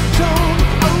that's shown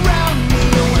around me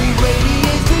only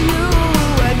radiates to you.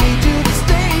 I need you to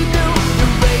stay new.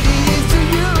 It radiates to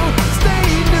you. Stay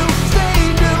new, stay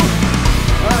new.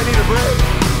 I need a break.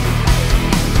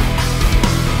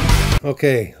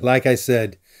 Okay, like I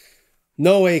said,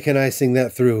 no way can I sing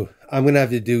that through. I'm going to have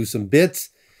to do some bits,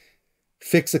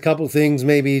 fix a couple things,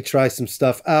 maybe try some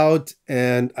stuff out,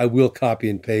 and I will copy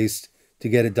and paste to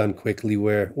get it done quickly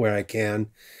where I can.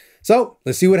 So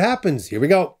let's see what happens. Here we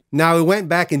go. Now I went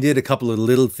back and did a couple of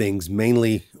little things,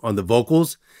 mainly on the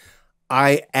vocals.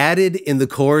 I added in the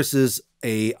choruses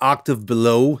a octave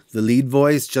below the lead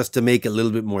voice just to make it a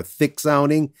little bit more thick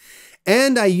sounding.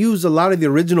 And I used a lot of the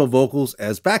original vocals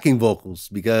as backing vocals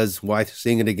because why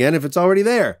sing it again if it's already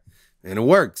there? And it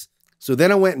works. So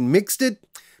then I went and mixed it,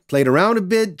 played around a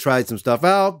bit, tried some stuff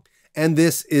out, and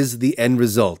this is the end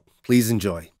result. Please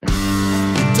enjoy.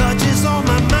 Touches on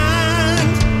my mind.